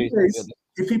 I agree.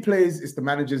 If he plays, it's the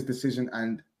manager's decision,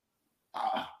 and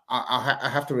I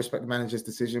have to respect the manager's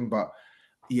decision. But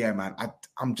yeah, man,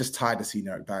 I'm just tired of seeing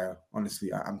Eric Dyer.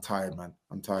 Honestly, I'm tired, man.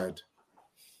 I'm tired.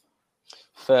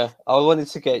 Fair. I wanted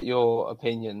to get your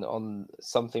opinion on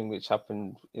something which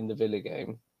happened in the Villa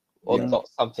game. Or not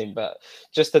something, but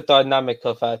just the dynamic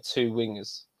of our two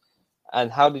wingers.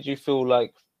 And how did you feel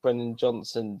like Brennan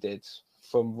Johnson did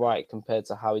from right compared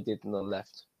to how he did on the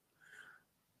left?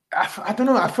 I don't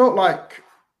know. I felt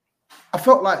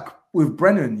like with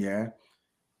Brennan,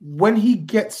 when he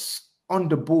gets on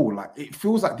the ball, like it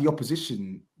feels like the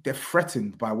opposition, they're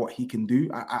threatened by what he can do.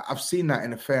 I've seen that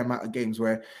in a fair amount of games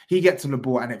where he gets on the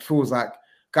ball and it feels like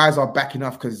guys are backing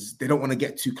off because they don't want to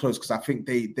get too close because I think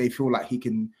they feel like he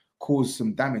can cause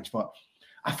some damage. But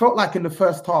I felt like in the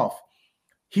first half,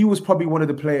 he was probably one of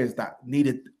the players that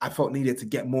needed to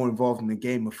get more involved in the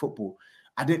game of football.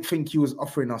 I didn't think he was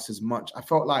offering us as much. I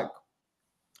felt like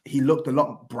he looked a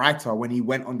lot brighter when he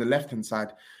went on the left-hand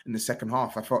side in the second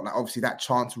half. I felt like obviously that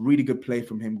chance, really good play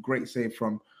from him, great save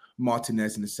from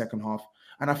Martinez in the second half.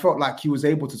 And I felt like he was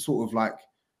able to sort of like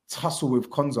tussle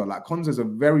with Konza. Like Konza's a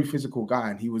very physical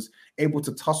guy and he was able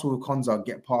to tussle with Konza,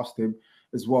 get past him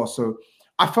as well. So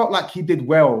I felt like he did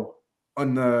well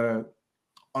on the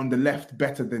left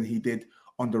better than he did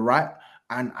on the right.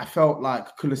 And I felt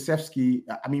like Kulusevski,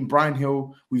 Bryan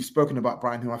Hill, we've spoken about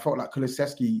Bryan Hill. I felt like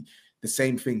Kulusevski, the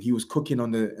same thing. He was cooking on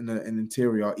the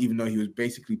interior, even though he was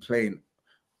basically playing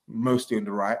mostly on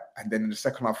the right. And then in the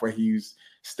second half where he was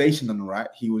stationed on the right,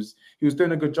 he was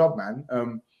doing a good job,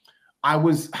 man. I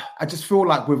just feel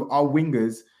like with our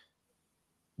wingers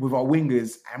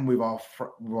and with our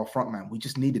front man, we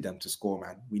just needed them to score,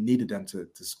 man. We needed them to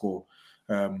score.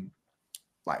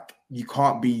 Like you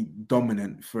can't be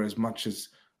dominant for as much as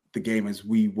the game as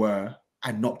we were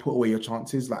and not put away your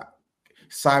chances. Like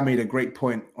Sai made a great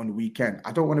point on the weekend.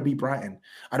 I don't want to be Brighton.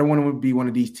 I don't want to be one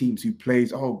of these teams who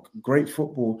plays great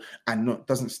football and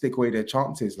doesn't stick away their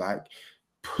chances. Like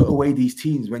put away these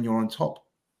teams when you're on top.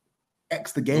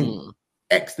 X the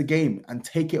game and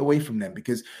take it away from them,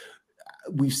 because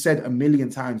we've said a million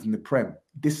times in the Prem,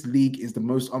 this league is the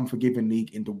most unforgiving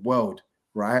league in the world,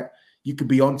 right? You could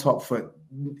be on top for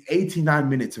 89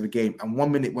 minutes of a game, and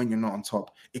 1 minute when you're not on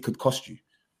top, it could cost you.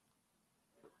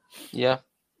 Yeah,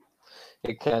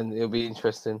 it can. It'll be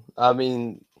interesting. I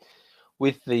mean,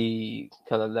 with the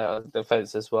kind of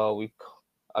defense as well,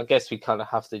 I guess we kind of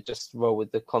have to just roll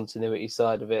with the continuity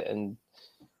side of it and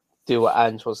do what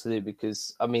Ange wants to do,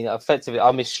 because, I mean, effectively,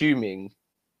 I'm assuming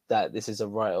that this is a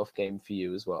write-off game for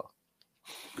you as well.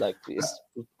 Like,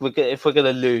 if we're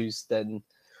going to lose, then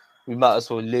we might as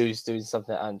well lose doing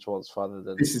something that Ange wants rather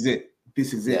than... This is it.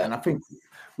 Yeah. And I think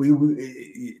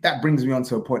that brings me on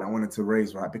to a point I wanted to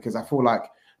raise, right? Because I feel like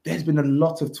there's been a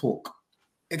lot of talk,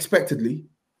 expectedly,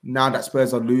 now that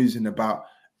Spurs are losing, about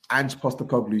Ange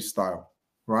Postecoglou's style,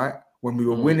 right? When we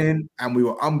were winning and we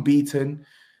were unbeaten,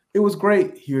 it was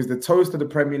great. He was the toast of the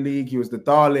Premier League. He was the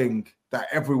darling that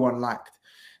everyone liked.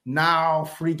 Now,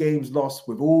 3 games lost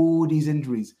with all these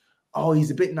injuries. Oh, he's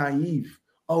a bit naive.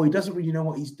 Oh, he doesn't really know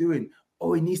what he's doing.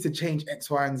 Oh, he needs to change X,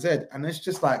 Y, and Z. And it's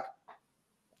just like,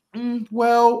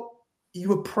 well, you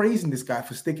were praising this guy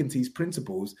for sticking to his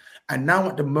principles. And now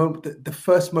at the moment, the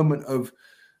first moment of,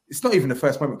 it's not even the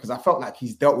first moment, because I felt like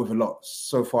he's dealt with a lot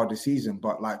so far this season.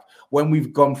 But like when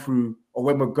we've gone through, or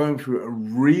when we're going through a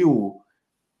real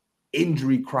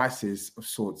injury crisis of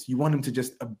sorts, you want him to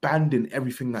just abandon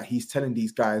everything that he's telling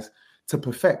these guys to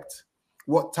perfect.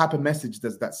 What type of message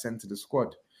does that send to the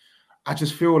squad? I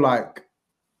just feel like,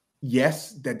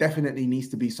 yes, there definitely needs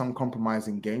to be some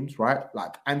compromising games, right?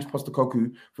 Like Ange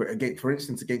Postecoglou, for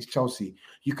instance, against Chelsea,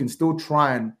 you can still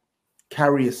try and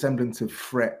carry a semblance of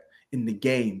threat in the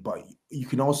game, but you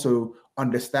can also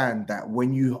understand that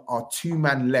when you are 2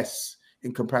 man less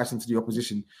in comparison to the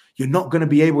opposition, you're not going to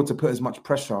be able to put as much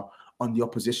pressure on the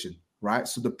opposition, right?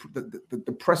 So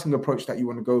the pressing approach that you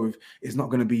want to go with is not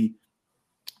going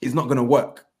to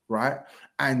work, right?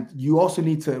 And you also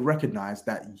need to recognize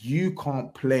that you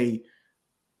can't play,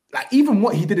 like even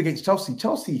what he did against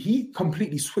Chelsea, he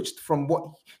completely switched from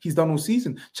what he's done all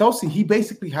season. Chelsea, he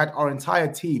basically had our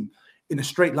entire team in a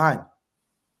straight line,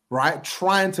 right?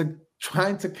 Trying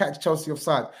to catch Chelsea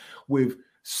offside with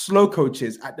slow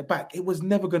coaches at the back. It was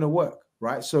never going to work,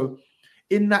 right? So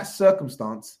in that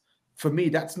circumstance, for me,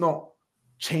 that's not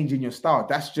changing your style.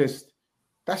 That's just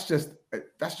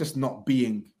not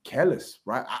being careless,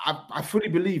 right? I fully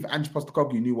believe Ange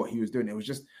Postecoglou knew what he was doing. It was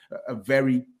just a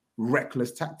very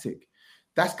reckless tactic.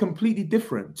 That's completely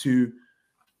different to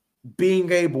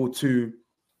being able to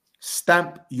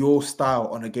stamp your style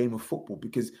on a game of football,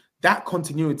 because that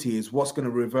continuity is what's going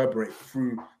to reverberate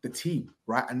through the team,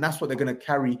 right? And that's what they're going to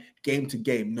carry game to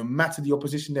game, no matter the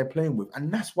opposition they're playing with.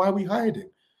 And that's why we hired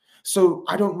him. So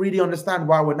I don't really understand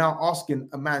why we're now asking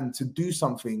a man to do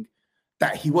something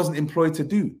that he wasn't employed to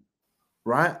do,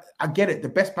 right? I get it. The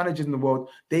best managers in the world,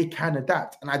 they can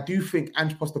adapt. And I do think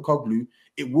Ange Postecoglou,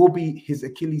 it will be his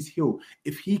Achilles heel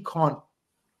if he can't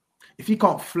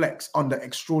flex under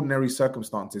extraordinary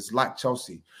circumstances like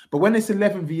Chelsea. But when it's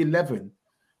 11v11,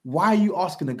 why are you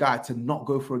asking a guy to not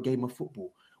go for a game of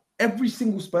football? Every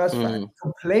single Spurs fan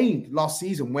complained last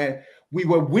season where we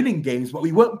were winning games, but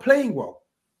we weren't playing well.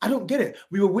 I don't get it.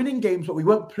 We were winning games, but we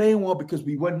weren't playing well because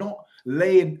we were not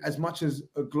laying as much as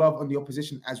a glove on the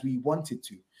opposition as we wanted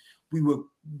to. We were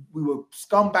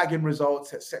scumbagging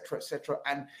results, etc., etc.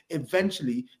 And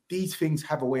eventually, these things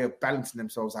have a way of balancing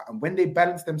themselves out. And when they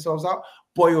balance themselves out,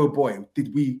 boy oh boy,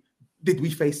 did we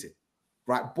face it,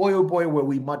 right? Boy oh boy, were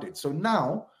we mudded. So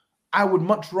now, I would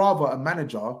much rather a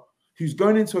manager who's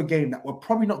going into a game that we're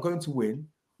probably not going to win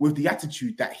with the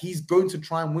attitude that he's going to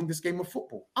try and win this game of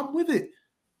football. I'm with it.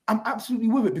 I'm absolutely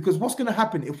with it, because what's going to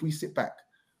happen if we sit back?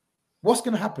 What's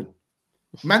going to happen?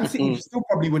 Man City still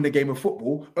probably win the game of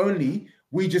football, only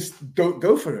we just don't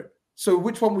go for it. So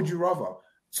which one would you rather?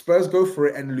 Spurs go for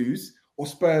it and lose, or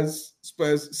Spurs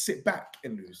sit back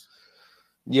and lose?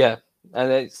 Yeah,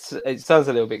 and it sounds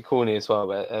a little bit corny as well,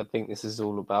 but I think this is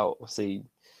all about, obviously,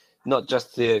 not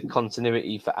just the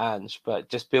continuity for Ange, but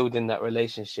just building that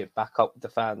relationship back up with the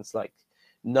fans. Like,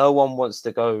 no one wants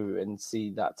to go and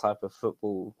see that type of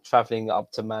football, traveling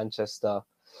up to Manchester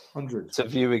 100 to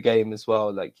view a game as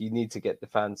well. Like, you need to get the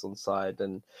fans on side.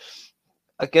 And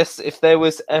I guess if there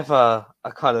was ever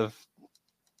a kind of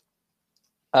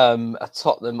a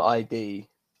Tottenham ID,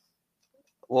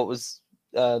 what was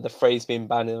the phrase being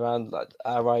bandied around, like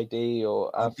our ID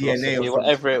or our DNA philosophy, or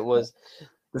whatever it was.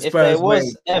 If Spurs there was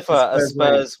way. ever a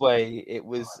Spurs way, it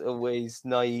was always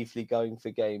naively going for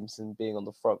games and being on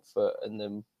the front foot, and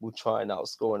then we'll try and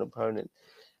outscore an opponent.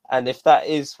 And if that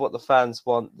is what the fans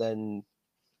want, then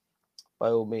by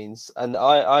all means. And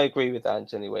I agree with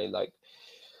Ange anyway. Like,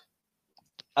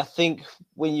 I think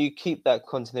when you keep that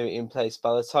continuity in place,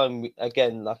 by the time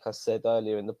again, like I said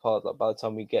earlier in the pod, like by the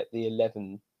time we get the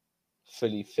 11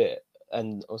 fully fit,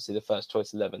 and obviously the first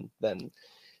choice 11, then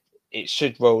it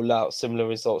should roll out similar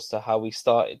results to how we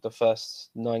started the first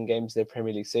 9 games of the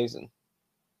Premier League season.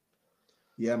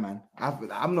 Yeah, man.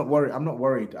 I'm not worried. I'm not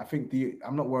worried.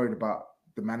 I'm not worried about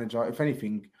the manager. If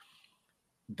anything,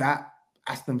 that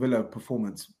Aston Villa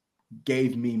performance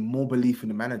gave me more belief in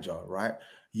the manager, right?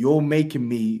 You're making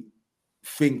me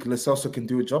think Lo Celso can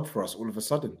do a job for us all of a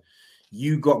sudden.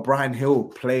 You got Brian Hill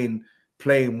playing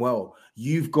well.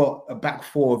 You've got a back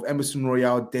four of Emerson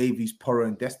Royale, Davies, Porro,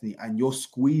 and Destiny, and you're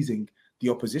squeezing the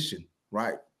opposition,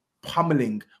 right?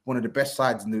 Pummeling one of the best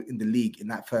sides in the league in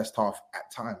that first half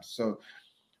at times. So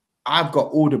I've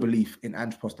got all the belief in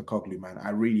Ange Postecoglou, man. I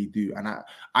really do, and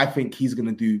I think he's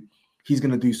gonna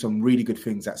do some really good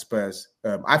things at Spurs.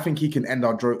 I think he can end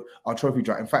our trophy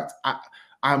drought. In fact,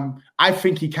 I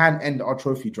think he can end our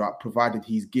trophy drought, provided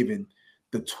he's given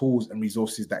the tools and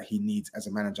resources that he needs as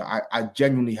a manager. I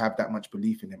genuinely have that much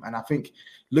belief in him. And I think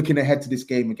looking ahead to this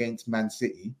game against Man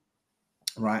City,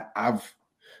 right, I've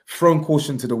thrown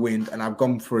caution to the wind and I've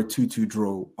gone for a 2-2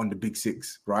 draw on the Big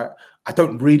Six, right? I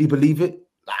don't really believe it.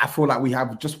 I feel like we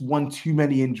have just one too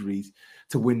many injuries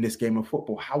to win this game of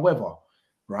football. However,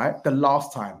 right, the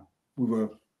last time we were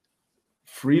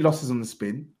 3 losses on the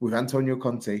spin with Antonio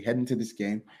Conte heading to this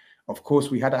game. Of course,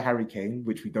 we had a Harry Kane,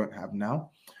 which we don't have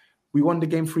now. We won the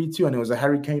game 3-2, and it was a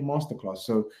Harry Kane masterclass.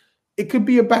 So it could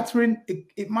be a battering.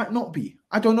 It might not be.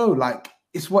 I don't know. Like,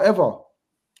 it's whatever,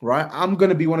 right? I'm going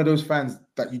to be one of those fans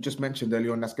that you just mentioned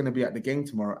earlier on that's going to be at the game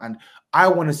tomorrow. And I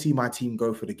want to see my team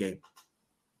go for the game.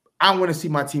 I want to see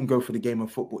my team go for the game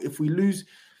of football. If we lose,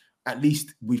 at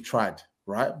least we've tried,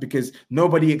 right? Because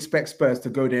nobody expects Spurs to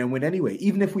go there and win anyway.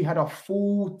 Even if we had our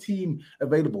full team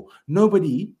available,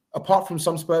 nobody, apart from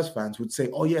some Spurs fans, would say,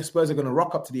 oh yeah, Spurs are going to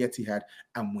rock up to the Etihad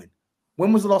and win.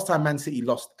 When was the last time Man City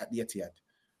lost at the Etihad?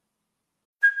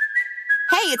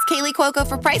 Hey, it's Kaylee Cuoco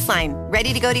for Priceline.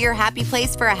 Ready to go to your happy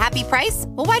place for a happy price?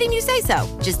 Well, why didn't you say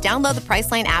so? Just download the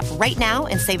Priceline app right now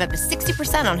and save up to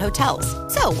 60% on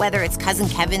hotels. So whether it's Cousin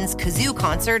Kevin's Kazoo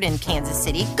Concert in Kansas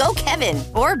City, go Kevin,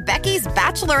 or Becky's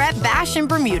Bachelorette Bash in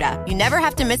Bermuda, you never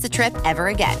have to miss a trip ever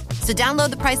again. So download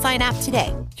the Priceline app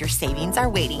today. Your savings are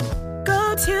waiting.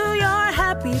 Go to your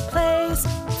happy place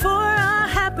for a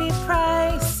happy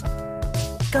price.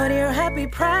 Go to your happy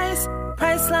price,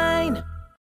 Priceline.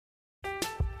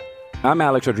 I'm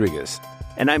Alex Rodriguez.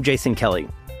 And I'm Jason Kelly.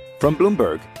 From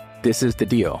Bloomberg, this is The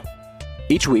Deal.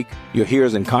 Each week, you'll hear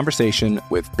us in conversation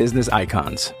with business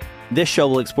icons. This show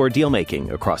will explore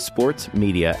deal-making across sports,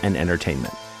 media, and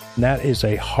entertainment. That is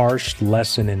a harsh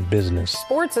lesson in business.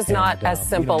 Sports is not as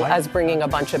simple as bringing a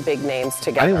bunch of big names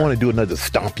together. I didn't want to do another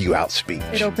stomp you out speech.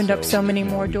 It opened up so many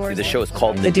more doors. The show is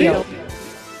called The Deal.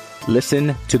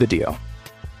 Listen to The Deal.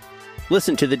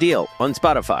 Listen to The Deal on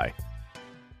Spotify.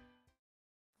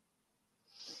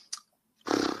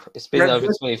 It's been over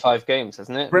 25 games,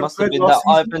 hasn't it? It must have been that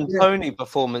Ivan Toney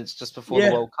performance just before the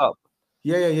World Cup.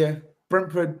 Yeah.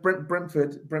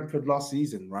 Brentford last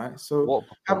season, right? So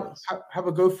have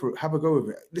a go for it. Have a go with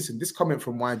it. Listen, this comment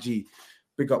from YG,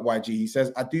 big up YG. He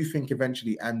says, I do think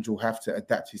eventually Ange will have to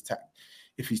adapt his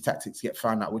if his tactics get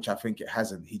found out, which I think it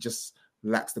hasn't. He just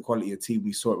lacks the quality of team.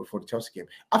 We saw it before the Chelsea game.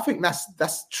 I think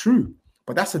that's true,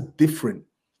 but that's a different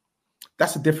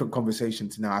conversation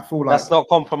to now. I feel like that's not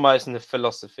compromising the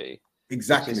philosophy.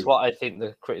 Exactly. Which is what I think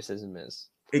the criticism is.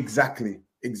 Exactly.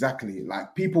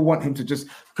 Like, people want him to just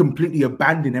completely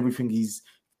abandon everything he's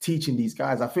teaching these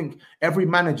guys. I think every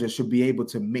manager should be able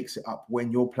to mix it up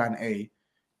when your plan A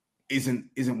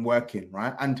isn't working,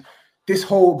 right? And this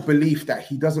whole belief that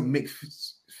he doesn't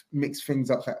mix things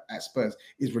up at Spurs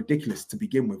is ridiculous to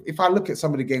begin with. If I look at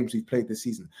some of the games we've played this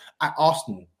season, at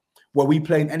Arsenal, were we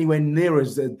playing anywhere near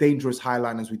as a dangerous high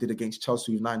line as we did against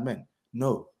Chelsea with 9 men?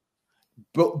 No.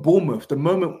 But Bournemouth, the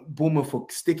moment Bournemouth were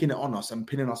sticking it on us and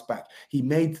pinning us back, he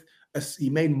made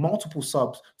multiple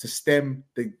subs to stem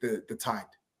the tide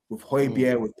with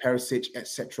Højbjerg, with Perisic,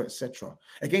 etc.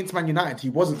 Against Man United, he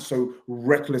wasn't so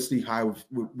recklessly high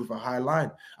with a high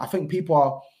line. I think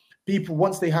people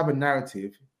once they have a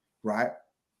narrative, right,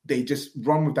 they just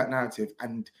run with that narrative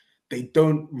and they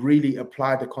don't really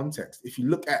apply the context. If you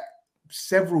look at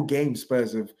several games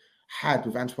Spurs have had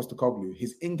with Ange Postecoglou,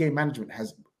 his in-game management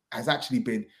has actually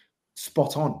been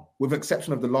spot on, with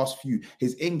exception of the last few.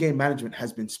 His in-game management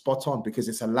has been spot on because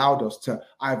it's allowed us to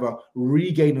either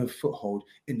regain a foothold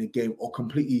in the game or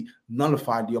completely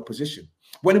nullify the opposition.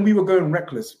 When we were going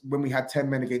reckless, when we had 10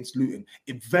 men against Luton,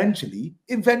 eventually,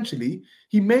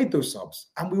 he made those subs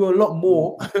and we were a lot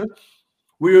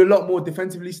more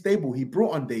defensively stable. He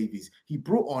brought on Davies, he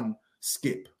brought on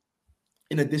Skip,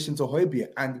 in addition to Højbjerg,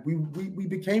 and we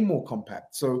became more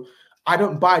compact. So I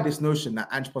don't buy this notion that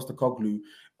Ange Postecoglou,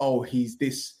 he's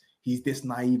this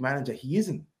naive manager. He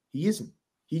isn't.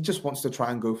 He just wants to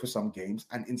try and go for some games.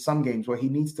 And in some games where he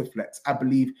needs to flex, I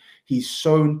believe he's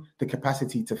shown the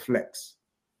capacity to flex,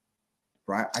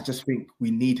 right? I just think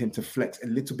we need him to flex a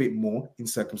little bit more in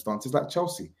circumstances like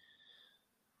Chelsea.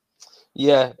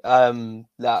 Yeah,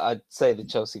 I'd say the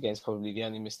Chelsea game's probably the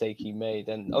only mistake he made,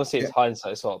 and obviously it's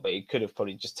hindsight as well. But he could have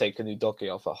probably just taken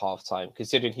Udogie off at half time,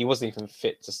 considering he wasn't even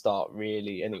fit to start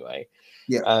really anyway.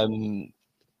 Yeah.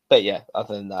 But yeah,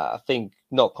 other than that, I think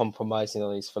not compromising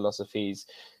on his philosophies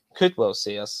could well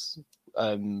see us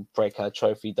break our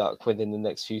trophy duck within the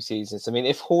next few seasons. I mean,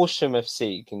 if Horsham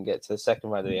FC can get to the second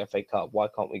round of the FA Cup, why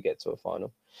can't we get to a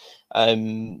final?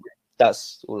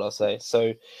 That's all I'll say.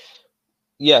 So.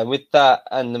 Yeah, with that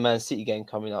and the Man City game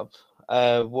coming up,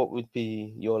 what would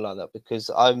be your lineup? Because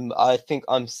I think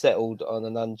I'm settled on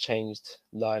an unchanged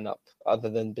lineup, other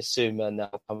than Bissouma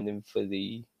now coming in for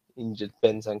the injured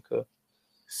Bentancur.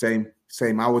 Same.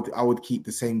 I would keep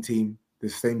the same team.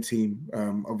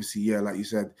 Obviously, yeah, like you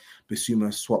said,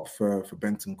 Bissouma swap for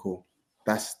Bentancur.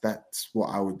 That's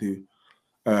what I would do.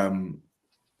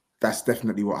 That's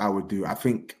definitely what I would do. I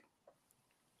think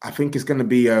it's going to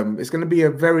be a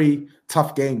very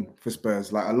tough game for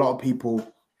Spurs. Like, a lot of people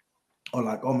are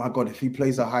like, "Oh my God, if he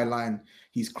plays a high line,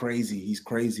 he's crazy.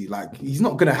 Like, he's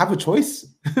not going to have a choice."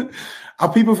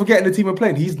 Are people forgetting the team are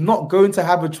playing? He's not going to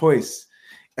have a choice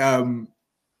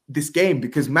this game,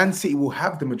 because Man City will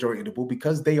have the majority of the ball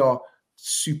because they are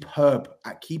superb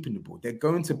at keeping the ball. They're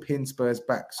going to pin Spurs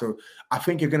back. So I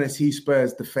think you're going to see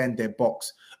Spurs defend their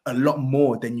box a lot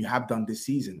more than you have done this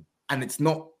season. And it's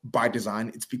not by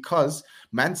design. It's because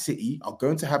Man City are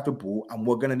going to have the ball and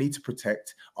we're going to need to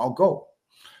protect our goal.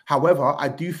 However, I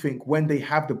do think when they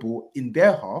have the ball in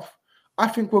their half, I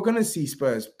think we're going to see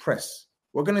Spurs press.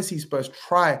 We're going to see Spurs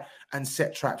try and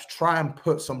set traps, try and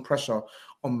put some pressure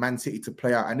on Man City to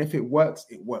play out. And if it works,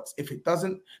 it works. If it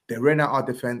doesn't, they run out our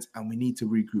defense and we need to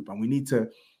regroup. And we need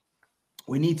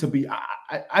to be,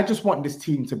 I just want this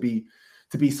team to be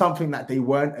something that they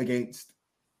weren't against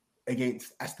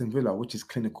Aston Villa, which is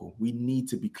clinical. We need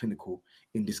to be clinical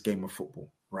in this game of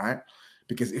football, right?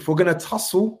 Because if we're going to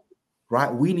tussle,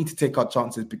 right, we need to take our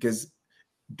chances, because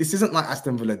this isn't like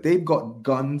Aston Villa. They've got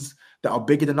guns that are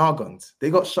bigger than our guns.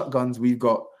 They got shotguns. We've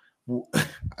got, I'm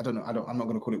not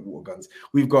going to call it water guns.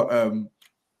 We've got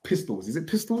pistols. Is it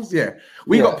pistols? Yeah.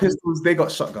 We got pistols. They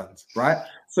got shotguns, right?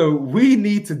 So we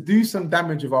need to do some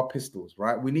damage with our pistols,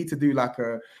 right? We need to do like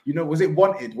was it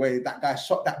Wanted, where that guy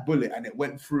shot that bullet and it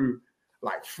went through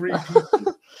like 3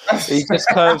 people? He just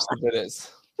curves the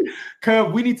bullets.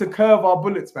 We need to curve our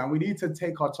bullets, man. We need to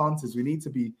take our chances. We need to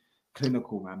be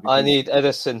clinical, man. I need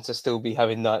Edison to still be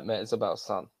having nightmares about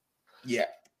Son. Yeah.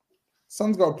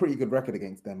 Son's got a pretty good record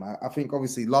against them. I think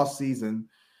obviously last season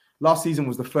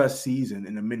was the first season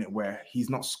in a minute where he's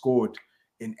not scored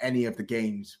in any of the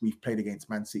games we've played against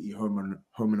Man City home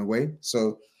and away.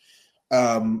 So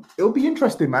it'll be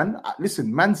interesting, man.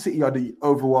 Listen, Man City are the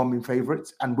overwhelming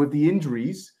favourites, and with the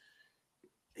injuries,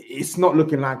 it's not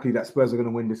looking likely that Spurs are going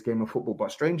to win this game of football.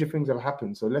 But stranger things have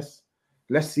happened. So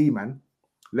let's see, man.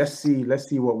 Let's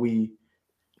see what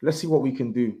we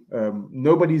can do.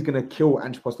 Nobody's going to kill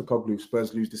Ange Postecoglou if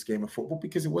Spurs lose this game of football,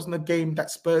 because it wasn't a game that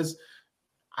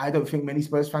I don't think many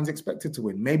Spurs fans expected to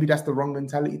win. Maybe that's the wrong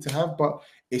mentality to have, but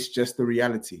it's just the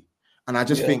reality. And I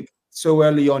just think so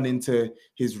early on into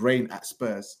his reign at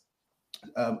Spurs,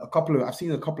 I've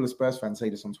seen a couple of Spurs fans say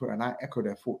this on Twitter, and I echo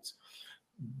their thoughts.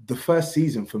 The first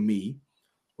season for me,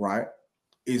 right,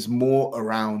 is more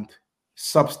around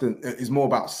substance, is more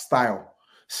about style.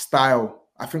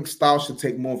 I think style should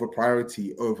take more of a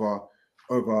priority over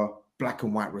black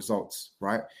and white results,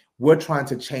 right? We're trying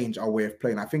to change our way of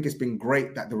playing. I think it's been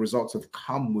great that the results have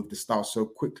come with the style so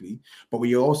quickly, but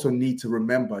we also need to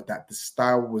remember that the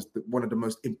style was one of the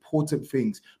most important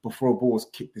things before a ball was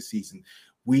kicked this season.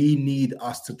 We need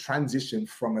us to transition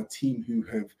from a team who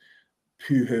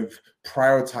have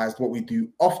prioritized what we do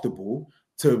off the ball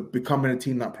to becoming a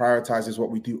team that prioritizes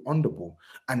what we do on the ball.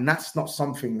 And that's not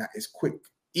something that is quick.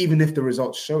 Even if the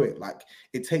results show it, like,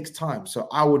 it takes time. So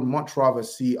I would much rather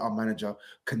see our manager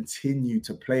continue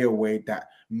to play a way that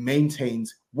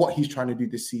maintains what he's trying to do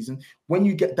this season. When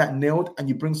you get that nailed and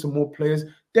you bring some more players,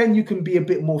 then you can be a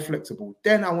bit more flexible.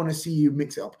 Then I want to see you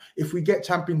mix it up. If we get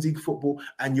Champions League football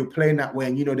and you're playing that way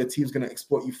and you know the team's going to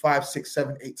exploit you 5, 6,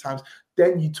 7, 8 times,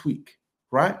 then you tweak,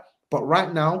 right? But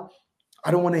right now,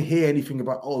 I don't want to hear anything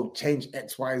about, change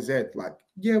X, Y, Z. Like,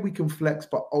 yeah, we can flex,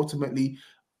 but ultimately,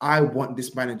 I want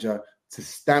this manager to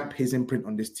stamp his imprint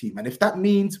on this team. And if that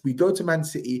means we go to Man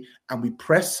City and we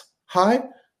press high,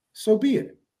 so be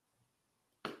it.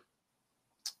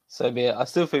 So be it. I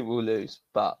still think we'll lose,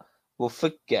 but we'll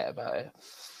forget about it.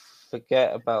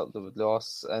 Forget about the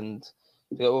loss. And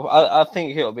I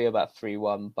think it'll be about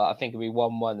 3-1, but I think it'll be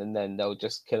 1-1 and then they'll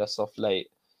just kill us off late.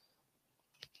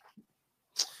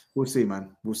 We'll see,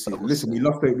 man. We'll see. Listen, we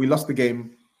lost the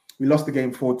game. We lost the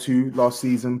game 4-2 last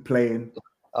season playing.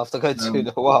 After going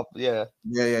 2-0 up, yeah.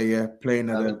 Yeah.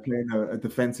 Playing a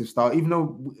defensive style. Even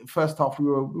though first half we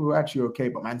were actually okay,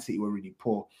 but Man City were really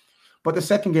poor. But the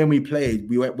second game we played,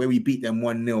 where we beat them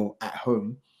 1-0 at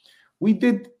home, we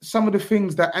did some of the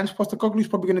things that Ange Postecoglou is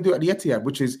probably going to do at the Etihad,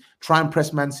 which is try and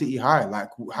press Man City high. Like,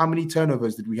 how many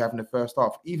turnovers did we have in the first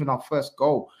half? Even our first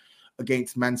goal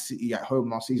against Man City at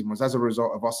home last season was as a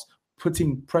result of us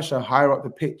putting pressure higher up the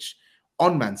pitch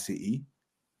on Man City,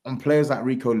 on players like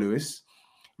Rico Lewis,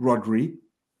 Rodri,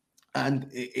 and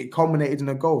it culminated in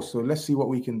a goal. So let's see what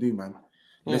we can do, man.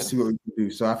 Let's see what we can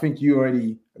do. So I think you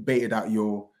already baited out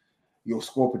your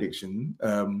score prediction,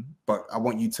 but I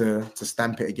want you to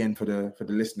stamp it again for the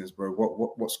listeners, bro.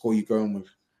 What score are you going with?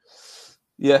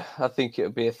 Yeah, I think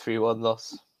it'll be a 3-1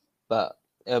 loss, but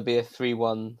it'll be a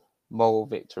 3-1 moral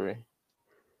victory.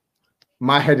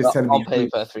 My head is telling me on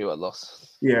paper a 3-1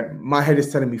 loss. Yeah, my head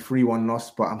is telling me 3-1 loss,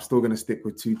 but I'm still going to stick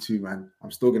with 2-2, man. I'm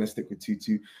still going to stick with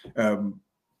 2-2.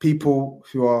 People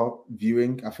who are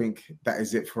viewing, I think that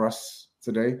is it for us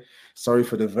today. Sorry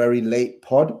for the very late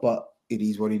pod, but it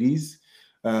is what it is.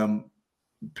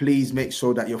 Please make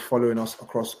sure that you're following us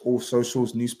across all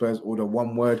socials, New Spurs Order,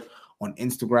 one word, on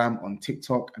Instagram, on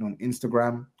TikTok, and on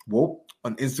Instagram.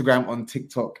 On Instagram, on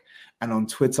TikTok, and on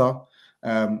Twitter.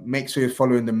 Make sure you're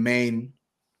following the main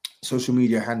social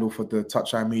media handle for the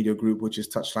Touchline Media Group, which is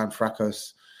Touchline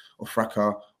Fracas or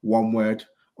Fracas, one word,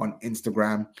 on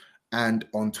Instagram and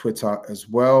on Twitter as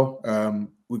well.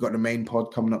 We got the main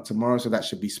pod coming up tomorrow, so that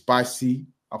should be spicy.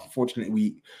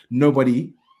 Unfortunately,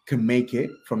 nobody can make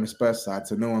it from the Spurs side,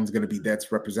 so no one's going to be there to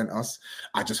represent us.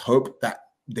 I just hope that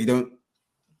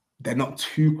they're not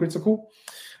too critical,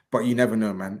 but you never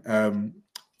know, man.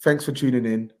 Thanks for tuning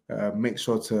in. Make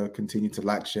sure to continue to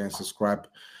like, share, and subscribe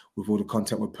with all the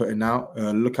content we're putting out.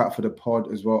 Look out for the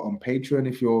pod as well on Patreon.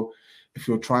 If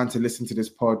you're trying to listen to this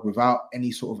pod without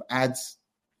any sort of ads,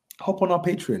 hop on our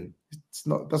Patreon.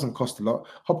 It doesn't cost a lot.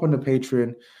 Hop on the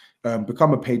Patreon,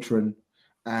 become a patron,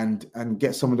 and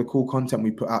get some of the cool content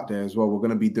we put out there as well. We're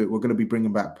gonna be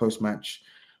bringing back post-match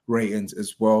ratings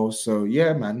as well. So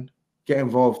yeah, man, get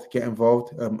involved.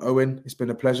 Owen, it's been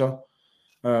a pleasure.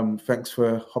 Thanks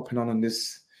for hopping on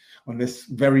this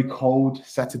very cold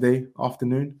Saturday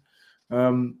afternoon.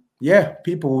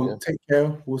 People, take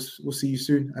care. We'll see you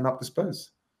soon, and up the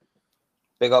Spurs.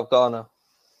 Big up Ghana.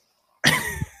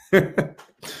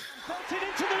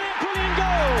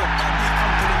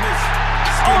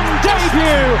 On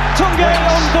debut, Tunge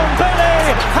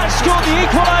Ndombele has scored the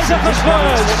equaliser for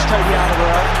Spurs. Totally out of the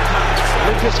way.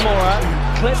 Lucas Moura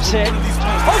clips it.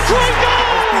 Oh, great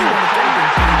goal!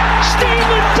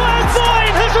 Stephen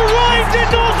Bergwijn has arrived in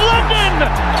North London.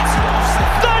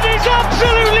 That is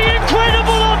absolutely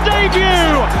incredible on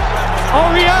debut.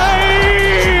 Oh,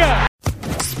 yay!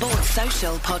 Sports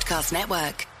Social Podcast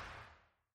Network.